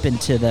run deep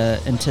into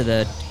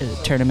the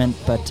tournament,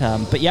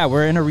 but yeah,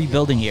 we're in a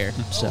rebuilding year.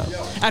 So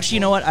actually, you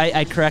know what?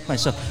 I correct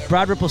myself.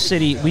 Broad Ripple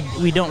City,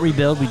 we don't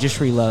rebuild, we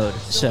just reload.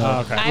 So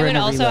I would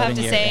also have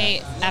to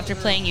say, after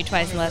playing you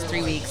twice in the last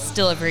 3 weeks,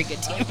 still a very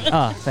good team.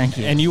 Oh, thank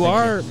you. And you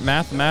are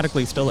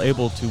mathematically still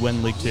able to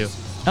win League 2.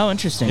 Oh,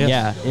 interesting.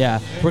 Yeah.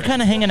 We're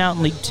kind of hanging out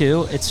in League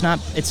 2. It's not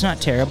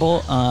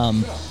terrible.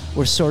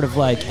 We're sort of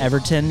like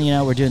Everton.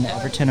 We're doing the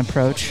Everton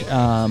approach.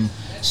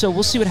 So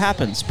we'll see what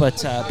happens.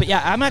 But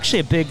yeah, I'm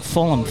actually a big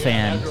Fulham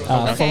fan.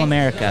 Full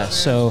America.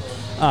 So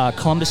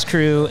Columbus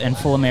Crew and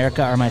Full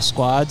America are my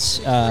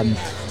squads.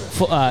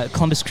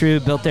 Columbus Crew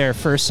built their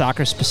first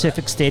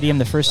soccer-specific stadium,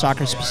 the first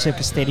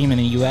soccer-specific stadium in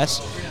the U.S.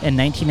 in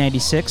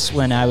 1996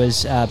 when I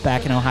was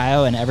back in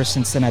Ohio, and ever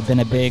since then I've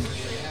been a big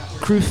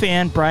Crew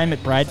fan, Brian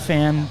McBride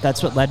fan.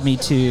 That's what led me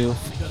to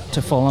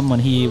Fulham when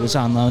he was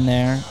on loan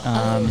there.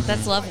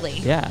 That's lovely.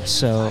 Yeah,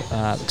 so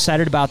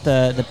excited about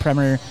the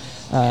Premier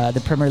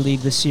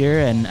League this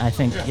year, and I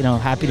think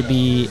happy to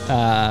be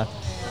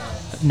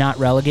not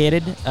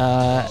relegated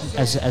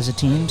as a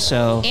team.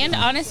 So and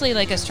honestly,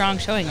 like a strong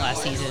showing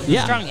last season.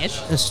 Yeah,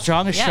 Strongish. A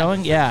strongest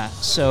showing. Yeah.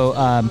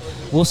 So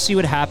we'll see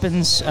what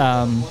happens.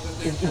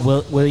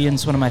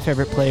 Williams, one of my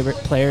favorite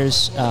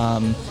players,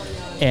 and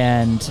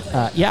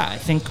I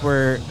think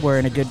we're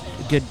in a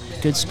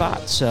good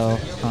spot. So,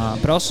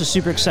 but also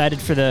super excited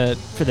for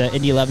the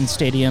Indy 11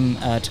 Stadium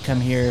to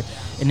come here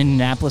in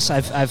Indianapolis.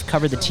 I've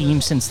covered the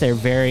team since their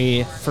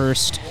very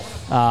first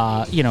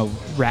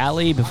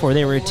rally before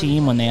they were a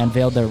team when they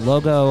unveiled their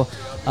logo.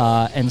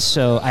 And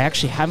so I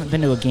actually haven't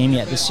been to a game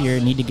yet this year.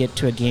 Need to get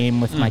to a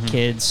game with my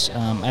kids.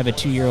 I have a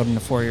 2-year-old and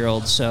a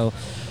 4-year-old. So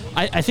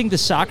I think the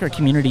soccer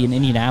community in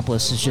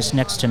Indianapolis is just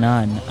next to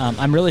none.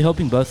 I'm really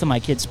hoping both of my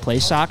kids play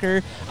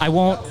soccer. I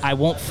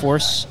won't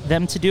force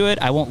them to do it.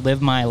 I won't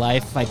live my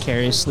life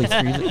vicariously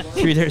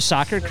through their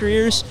soccer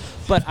careers.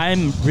 But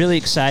I'm really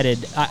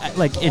excited.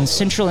 Like in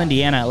Central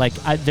Indiana,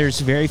 there's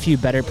very few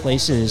better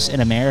places in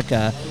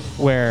America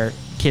where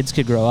kids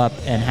could grow up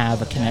and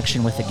have a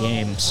connection with the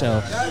game.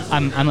 So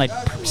I'm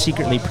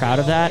secretly proud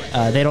of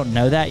that. They don't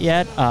know that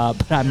yet,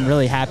 but I'm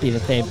really happy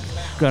that they've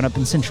grown up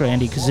in Central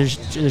Indy because there's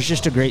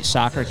just a great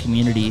soccer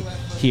community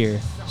here.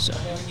 So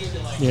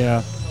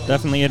yeah,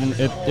 definitely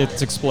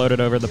it's exploded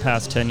over the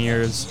past 10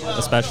 years,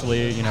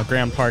 especially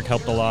Grand Park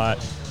helped a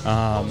lot,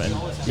 and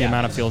the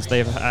amount of fields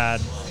they've had.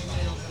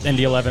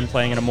 Indy 11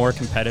 playing in a more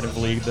competitive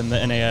league than the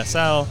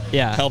NASL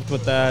helped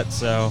with that.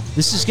 So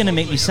this is going to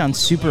make me sound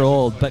super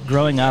old, but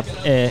growing up,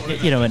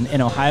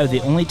 in Ohio,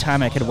 the only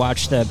time I could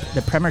watch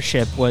the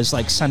Premiership was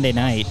like Sunday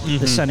night,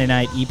 the Sunday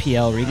night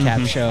EPL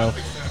recap show.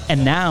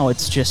 And now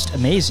it's just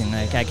amazing.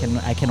 Like I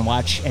can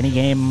watch any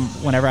game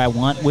whenever I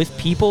want with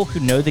people who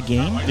know the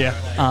game.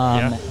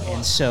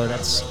 And so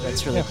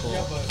that's really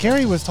cool.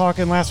 Carrie was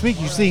talking last week.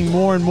 You're seeing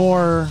more and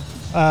more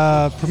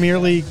Premier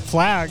League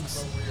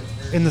flags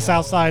in the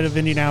south side of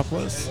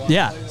Indianapolis.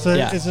 Yeah. So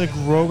it's a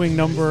growing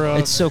number of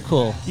it's so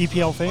cool.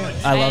 EPL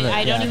fans. I love it.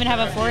 I don't even have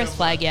a Forest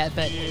flag yet,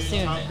 but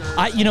soon.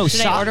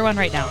 Should I order one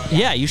right now?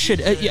 Yeah, you should.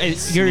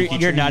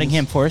 You're a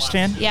Nottingham Forest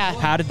fan? Yeah.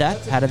 How did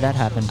that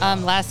happen?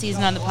 Last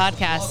season on the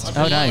podcast,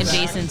 me and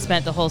Jason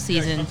spent the whole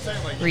season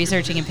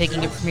researching and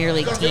picking a Premier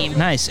League team.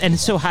 Nice. And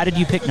so how did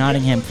you pick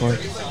Nottingham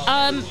Forest?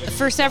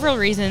 For several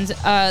reasons.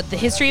 The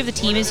history of the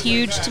team is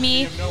huge to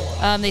me.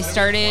 They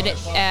started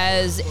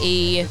as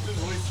a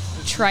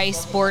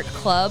tri-sport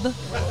club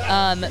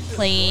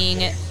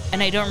playing,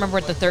 and I don't remember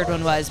what the third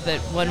one was, but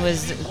one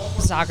was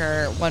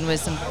soccer, one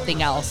was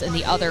something else, and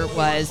the other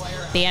was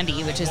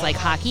bandy, which is like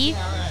hockey,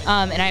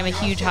 and I'm a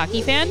huge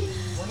hockey fan,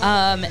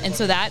 and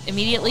so that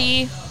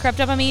immediately crept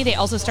up on me. They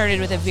also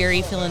started with a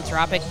very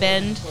philanthropic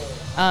bend.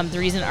 The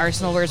reason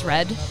Arsenal wears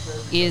red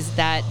is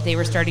that they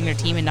were starting their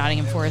team in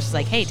Nottingham Forest was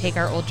like, hey, take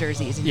our old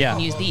jerseys and you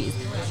can use these.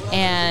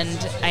 And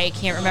I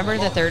can't remember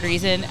the third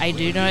reason. I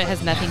do know it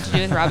has nothing to do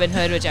with Robin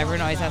Hood, which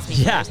everyone always asks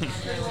me first.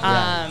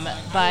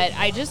 But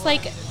I just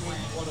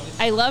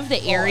I love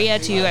the area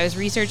too. I was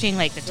researching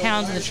like the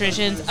towns and the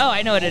traditions. Oh,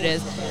 I know what it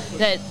is.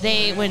 That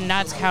when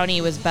Knott's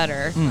County was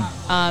better,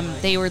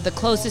 they were the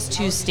closest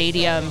two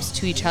stadiums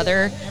to each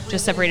other,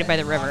 just separated by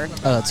the river.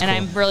 Oh, that's and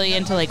cool. I'm really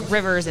into like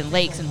rivers and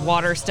lakes and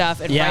water stuff,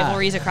 and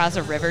rivalries across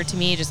a river to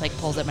me just like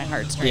pulls at my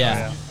heartstrings.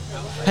 Yeah.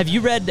 Have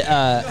you read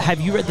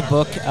the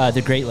book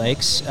The Great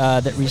Lakes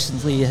that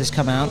recently has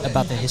come out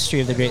about the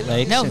history of the Great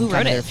Lakes? No, and who kind wrote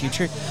of their it?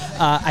 future?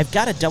 I've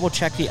got to double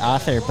check the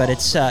author, but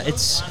it's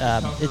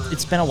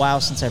been a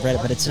while since I've read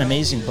it, but it's an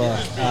amazing book.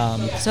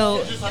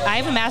 So I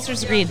have a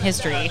master's degree in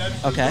history.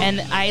 Okay.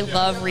 And I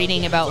love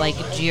reading about like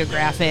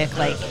geographic,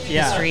 like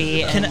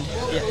history and the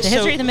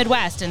history of the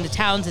Midwest and the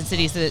towns and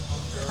cities that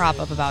prop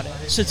up about it.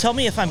 So tell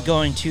me if I'm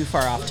going too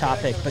far off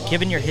topic, but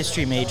given your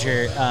history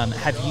major,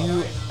 have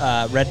you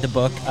read the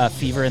book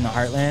Fever in the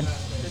Heartland?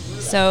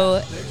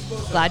 So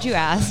glad you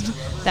asked.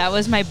 That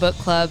was my book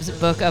club's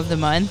book of the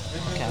month,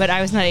 but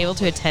I was not able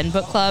to attend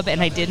book club,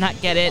 and I did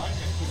not get it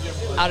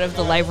out of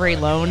the library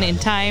loan in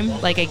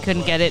time. Like I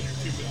couldn't get it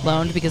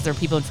loaned because there were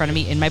people in front of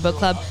me in my book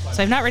club.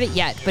 So I've not read it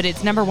yet, but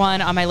it's number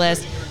one on my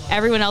list.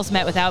 Everyone else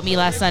met without me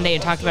last Sunday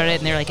and talked about it,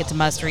 and they're like, it's a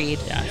must read.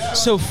 Yeah.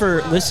 So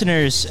for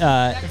listeners,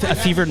 A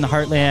Fever in the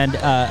Heartland,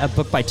 a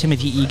book by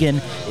Timothy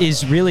Egan,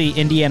 is really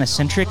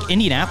Indiana-centric,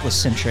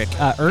 Indianapolis-centric,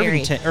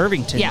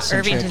 Irvington-centric. Yeah,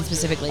 Irvington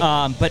specifically.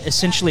 But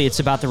essentially it's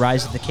about the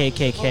rise of the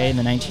KKK in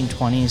the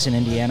 1920s in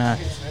Indiana.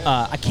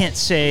 I can't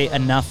say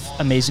enough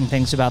amazing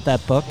things about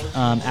that book.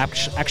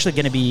 Actually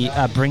going to be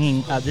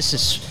bringing, this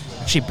is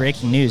actually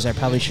breaking news. I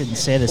probably shouldn't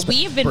say this, but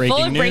we've been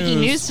full of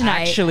breaking news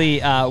tonight. Actually,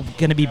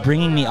 going to be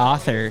bringing the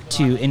author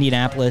to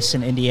Indianapolis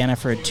and Indiana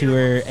for a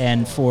tour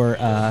and for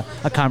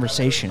a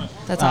conversation.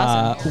 That's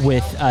awesome.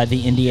 With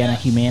the Indiana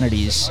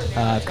Humanities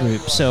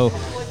group. So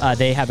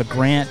they have a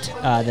grant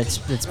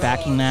that's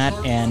backing that,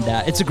 and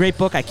it's a great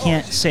book. I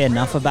can't say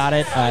enough about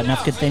it.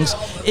 Enough good things.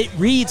 It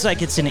reads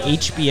like it's an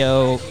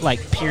HBO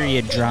like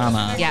period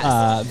drama.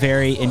 Yes.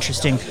 Very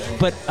interesting,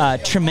 but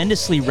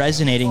tremendously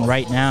resonating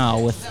right now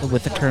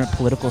with the current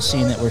political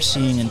scene that we're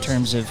seeing in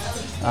terms of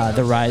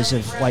the rise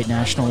of white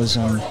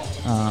nationalism,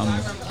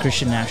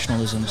 Christian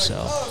nationalism.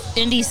 So,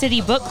 Indy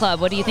City Book Club.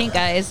 What do you think,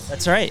 guys?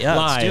 That's right. Yeah,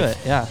 Live. let's do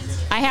it. Yeah.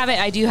 I have it.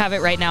 I do have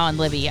it right now on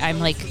Libby. I'm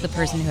like the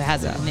person who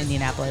has it in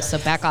Indianapolis. So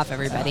back off,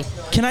 everybody.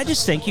 Can I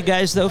just thank you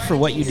guys though for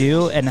what you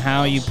do and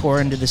how you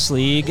pour into this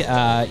league?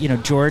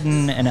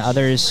 Jordan and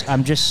others.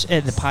 I'm just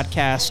the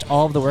podcast,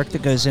 all of the work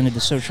that goes into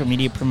the social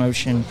media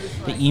promotion,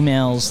 the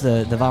emails,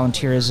 the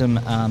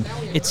volunteerism.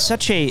 It's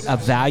such a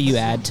value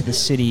add to the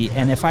city.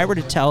 And if I were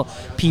to tell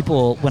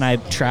people when I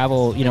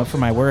travel, for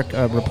my work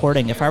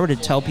reporting, if I were to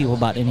tell people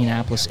about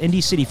Indianapolis,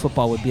 Indy City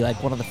Football would be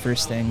like one of the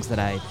first things that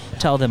I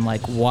tell them,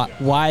 like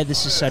why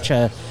this is such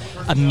a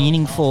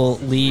meaningful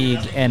league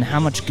and how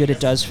much good it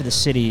does for the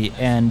city.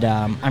 And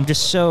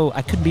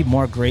I couldn't be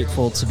more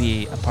grateful to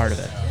be a part of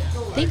it.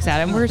 Thanks,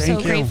 Adam. We're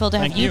so grateful to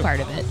have you part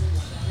of it.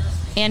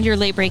 And your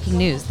late breaking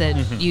news that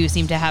you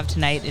seem to have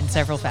tonight in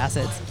several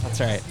facets.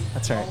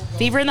 That's right.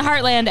 Fever in the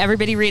Heartland.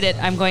 Everybody read it.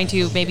 I'm going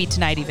to maybe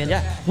tonight even.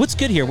 Yeah. What's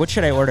good here? What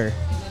should I order?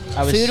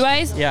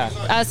 Food-wise? Yeah.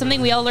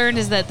 Something we all learned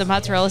is that the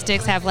mozzarella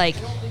sticks have like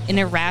an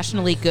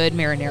irrationally good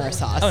marinara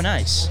sauce. Oh,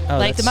 nice.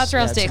 Like the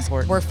mozzarella sticks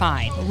were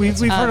fine. We've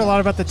heard a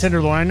lot about the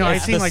tenderloin. I know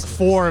I've seen like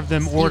 4 of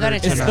them ordered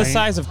It's tonight. the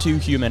size of 2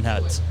 human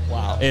heads.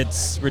 Wow.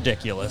 It's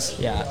ridiculous.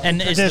 Yeah.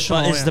 And is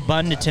the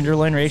bun to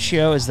tenderloin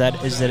ratio, is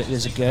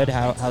it good?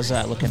 How's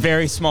that looking?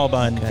 Very small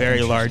bun,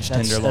 very large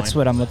tenderloin. That's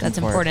what I'm looking for. That's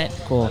important.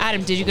 Cool.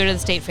 Adam, did you go to the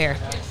state fair?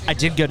 I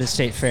did go to the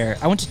state fair.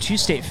 I went to 2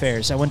 state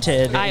fairs. I went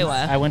to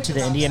Iowa. I went to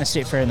the Indiana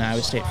State Fair and the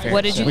Iowa State Fair.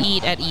 What did you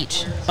eat at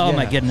each? Oh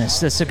my goodness,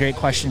 that's a great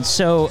question.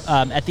 So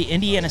at the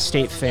Indiana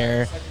State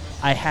Fair,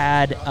 I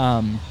had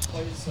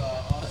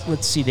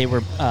they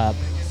were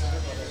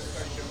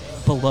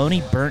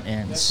bologna burnt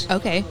ends.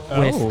 Okay.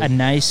 With a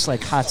nice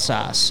hot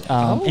sauce.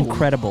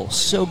 Incredible.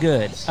 So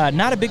good.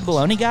 Not a big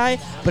bologna guy,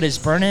 but his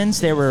burnt ends,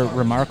 they were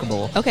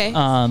remarkable. Okay.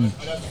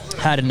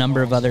 Had a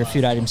number of other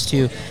food items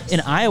too. In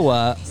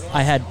Iowa,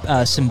 I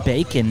had some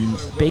bacon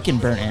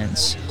burnt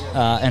ends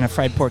and a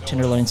fried pork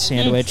tenderloin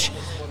sandwich.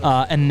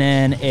 And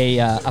then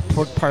a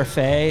pork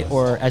parfait,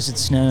 or as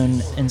it's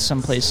known in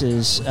some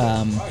places,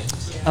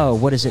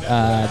 what is it?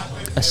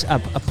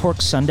 A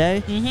pork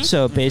sundae. Mm-hmm.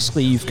 So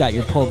basically, you've got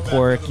your pulled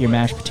pork, your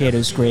mashed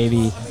potatoes,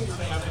 gravy.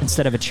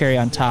 Instead of a cherry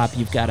on top,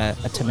 you've got a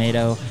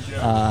tomato,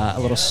 a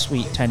little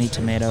sweet, tiny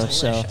tomato.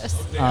 So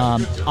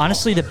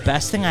honestly, the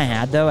best thing I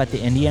had, though, at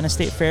the Indiana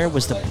State Fair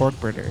was the pork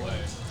burger.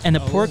 And the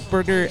pork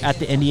burger at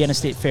the Indiana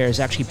State Fair is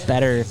actually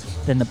better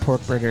than the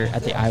pork burger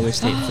at the Iowa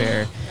State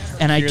Fair.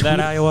 And I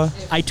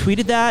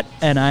tweeted that,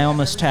 and I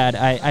almost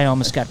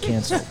got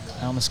canceled.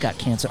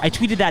 I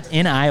tweeted that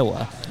in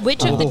Iowa.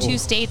 Which of the 2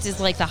 states is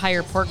like the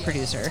higher pork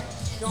producer?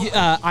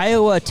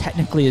 Iowa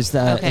technically is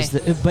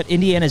the, but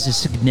Indiana is a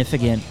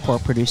significant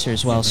pork producer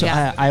as well. So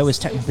Iowa's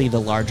technically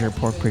the larger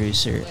pork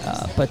producer.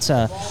 But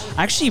I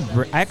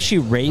actually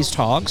raised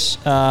hogs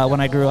when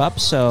I grew up.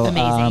 So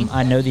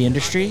I know the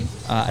industry.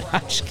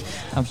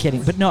 I'm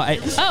kidding, but no.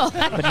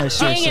 But no,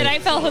 seriously. Dang it! I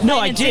fell hook, No,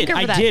 line, I and did. sinker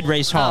for that. I did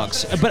raise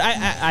hogs, but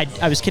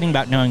I was kidding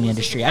about knowing the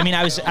industry. I mean,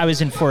 I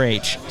was in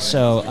 4-H.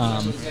 So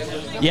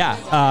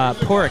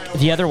pork,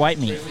 the other white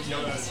meat.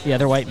 The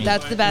other white meat.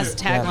 That's the best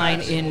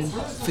tagline in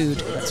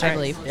food, I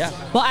believe. Yeah.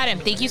 Well, Adam,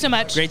 thank you so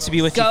much. Great to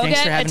be with you. Go Thanks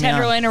get for having a me on.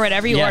 tenderloin or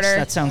whatever you order. Yes,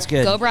 that sounds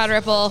good. Go Broad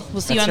Ripple.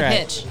 We'll see you on the right.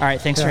 pitch. All right.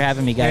 Thanks for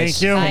having me, guys.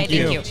 Thank you. Bye,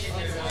 thank you.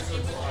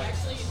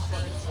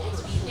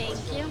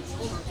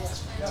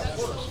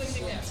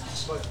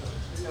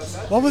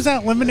 What was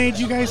that lemonade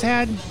you guys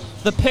had?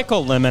 The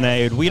pickle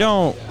lemonade. We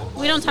don't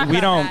talk we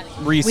about don't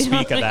that.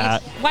 re-speak of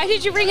that. Why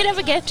did you bring it up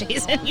again,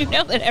 Jason? You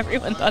know that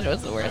everyone thought it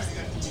was the worst.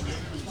 I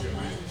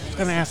was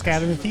going to ask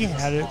Adam if he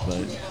had it,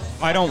 but...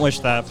 I don't wish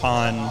that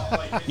upon,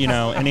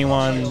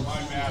 anyone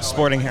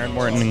sporting hair and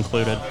Morton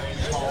included.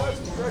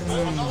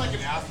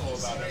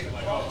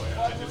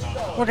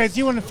 Well, guys, do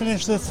you want to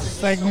finish this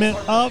segment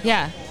up?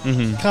 Yeah.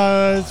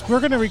 Because we're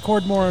going to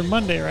record more on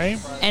Monday, right?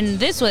 And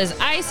this was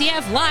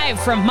ICF Live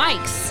from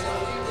Mike's.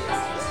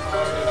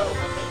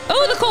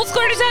 Oh, the Colts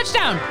scored a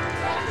touchdown.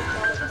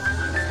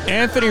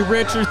 Anthony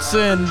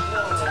Richardson,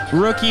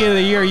 Rookie of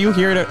the Year. You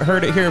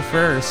heard it here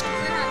first.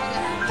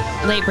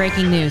 Late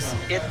breaking news.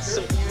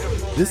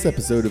 This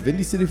episode of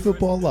Indy City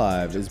Football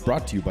Live is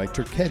brought to you by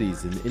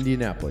Turketti's in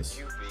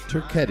Indianapolis.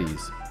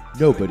 Turketti's,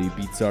 nobody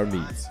beats our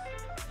meats.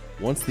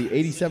 Once the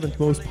 87th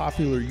most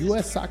popular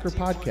U.S. soccer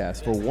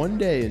podcast for one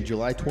day in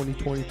July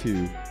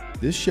 2022,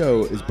 this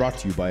show is brought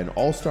to you by an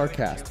all-star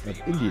cast of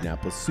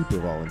Indianapolis super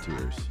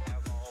volunteers.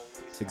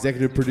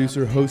 Executive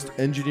producer, host,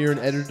 engineer, and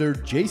editor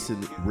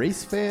Jason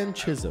Racefan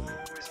Chisholm.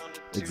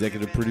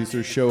 Executive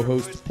producer, show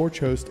host, porch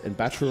host, and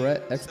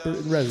bachelorette expert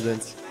in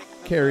residence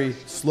Carrie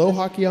Slow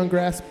Hockey on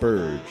Grass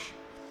Burge.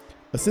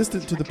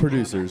 Assistant to the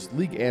producers,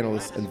 league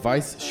analyst, and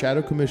vice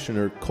shadow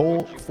commissioner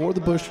Cole For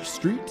the Bush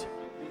Street.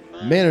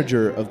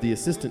 Manager of the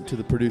assistant to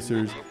the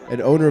producers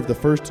and owner of the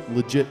first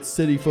legit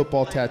city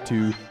football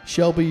tattoo,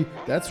 Shelby,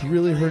 that's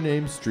really her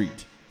name,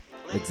 Street.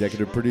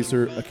 Executive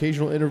producer,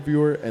 occasional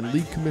interviewer, and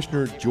league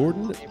commissioner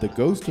Jordan, the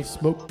ghost of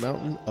Smoke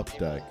Mountain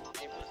Updike.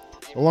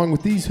 Along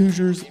with these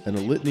Hoosiers and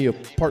a litany of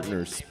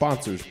partners,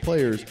 sponsors,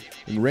 players,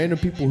 and random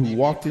people who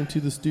walked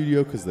into the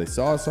studio because they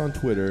saw us on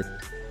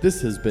Twitter,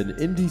 this has been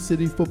Indy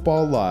City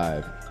Football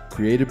Live,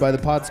 created by the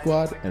Pod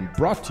Squad and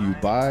brought to you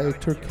by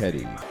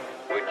Turketti.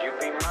 Would you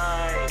be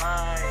mine?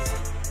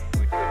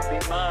 Would you be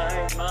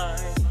mine?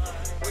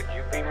 Would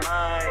you be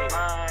mine?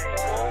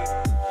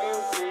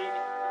 Won't you be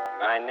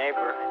my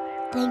neighbor?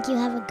 Thank you.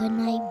 Have a good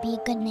night. Be a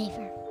good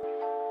neighbor.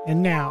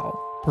 And now,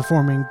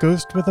 performing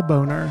Ghost with a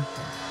Boner,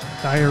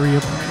 Diary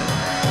of Planet.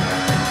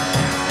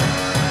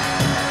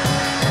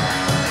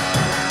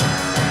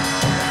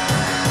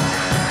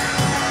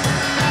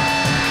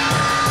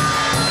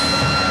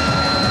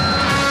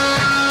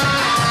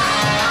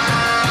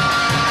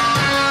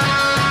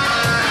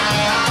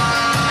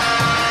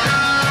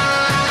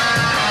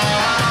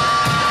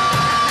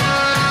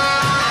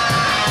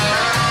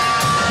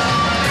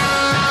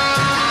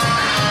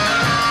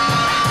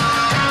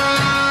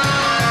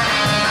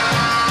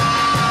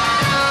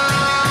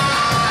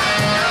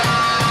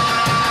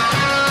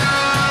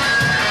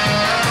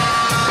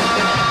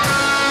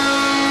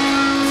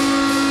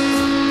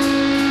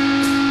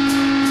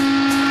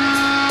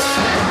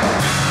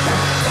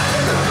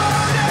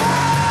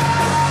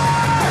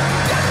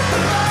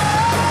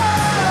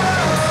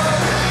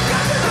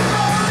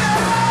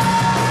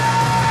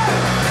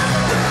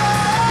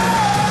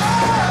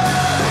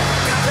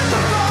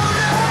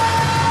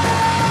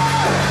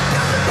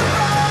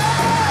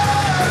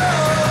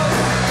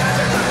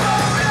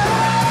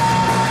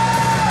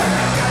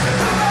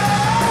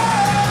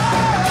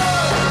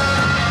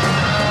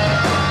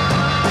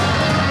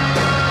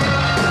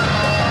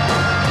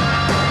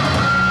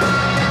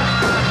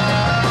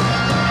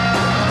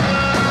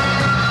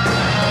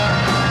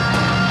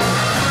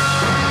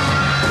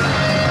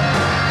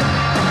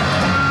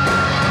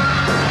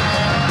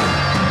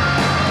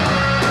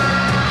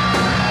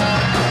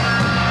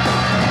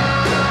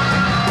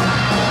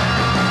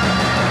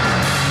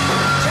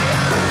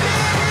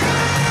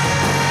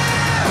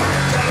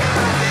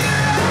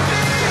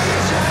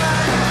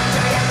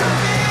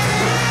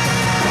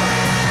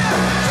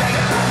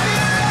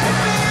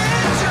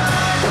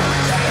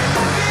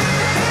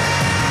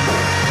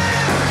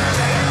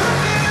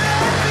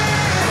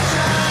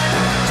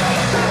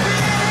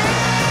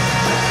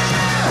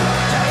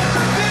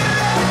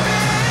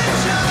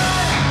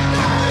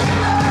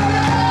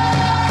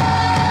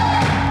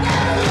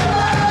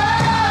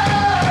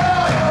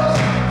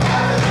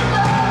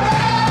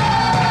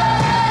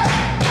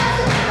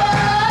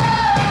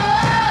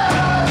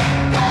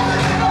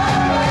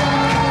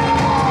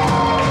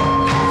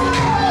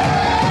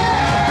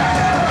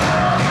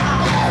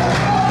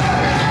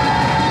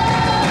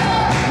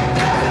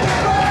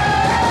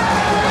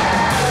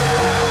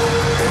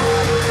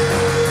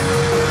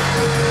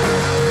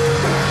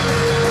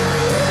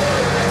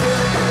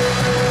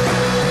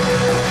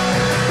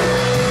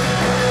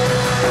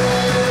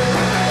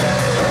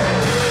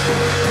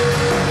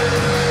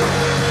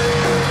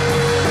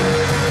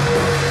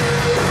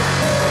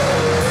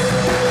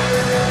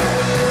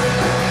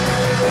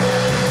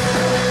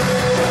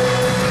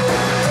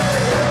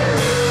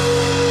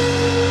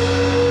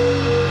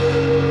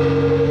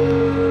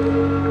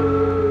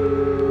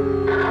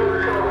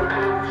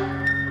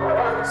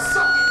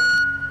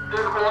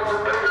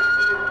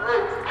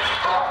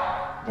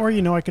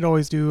 I could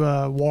always do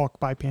Walk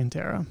by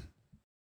Pantera.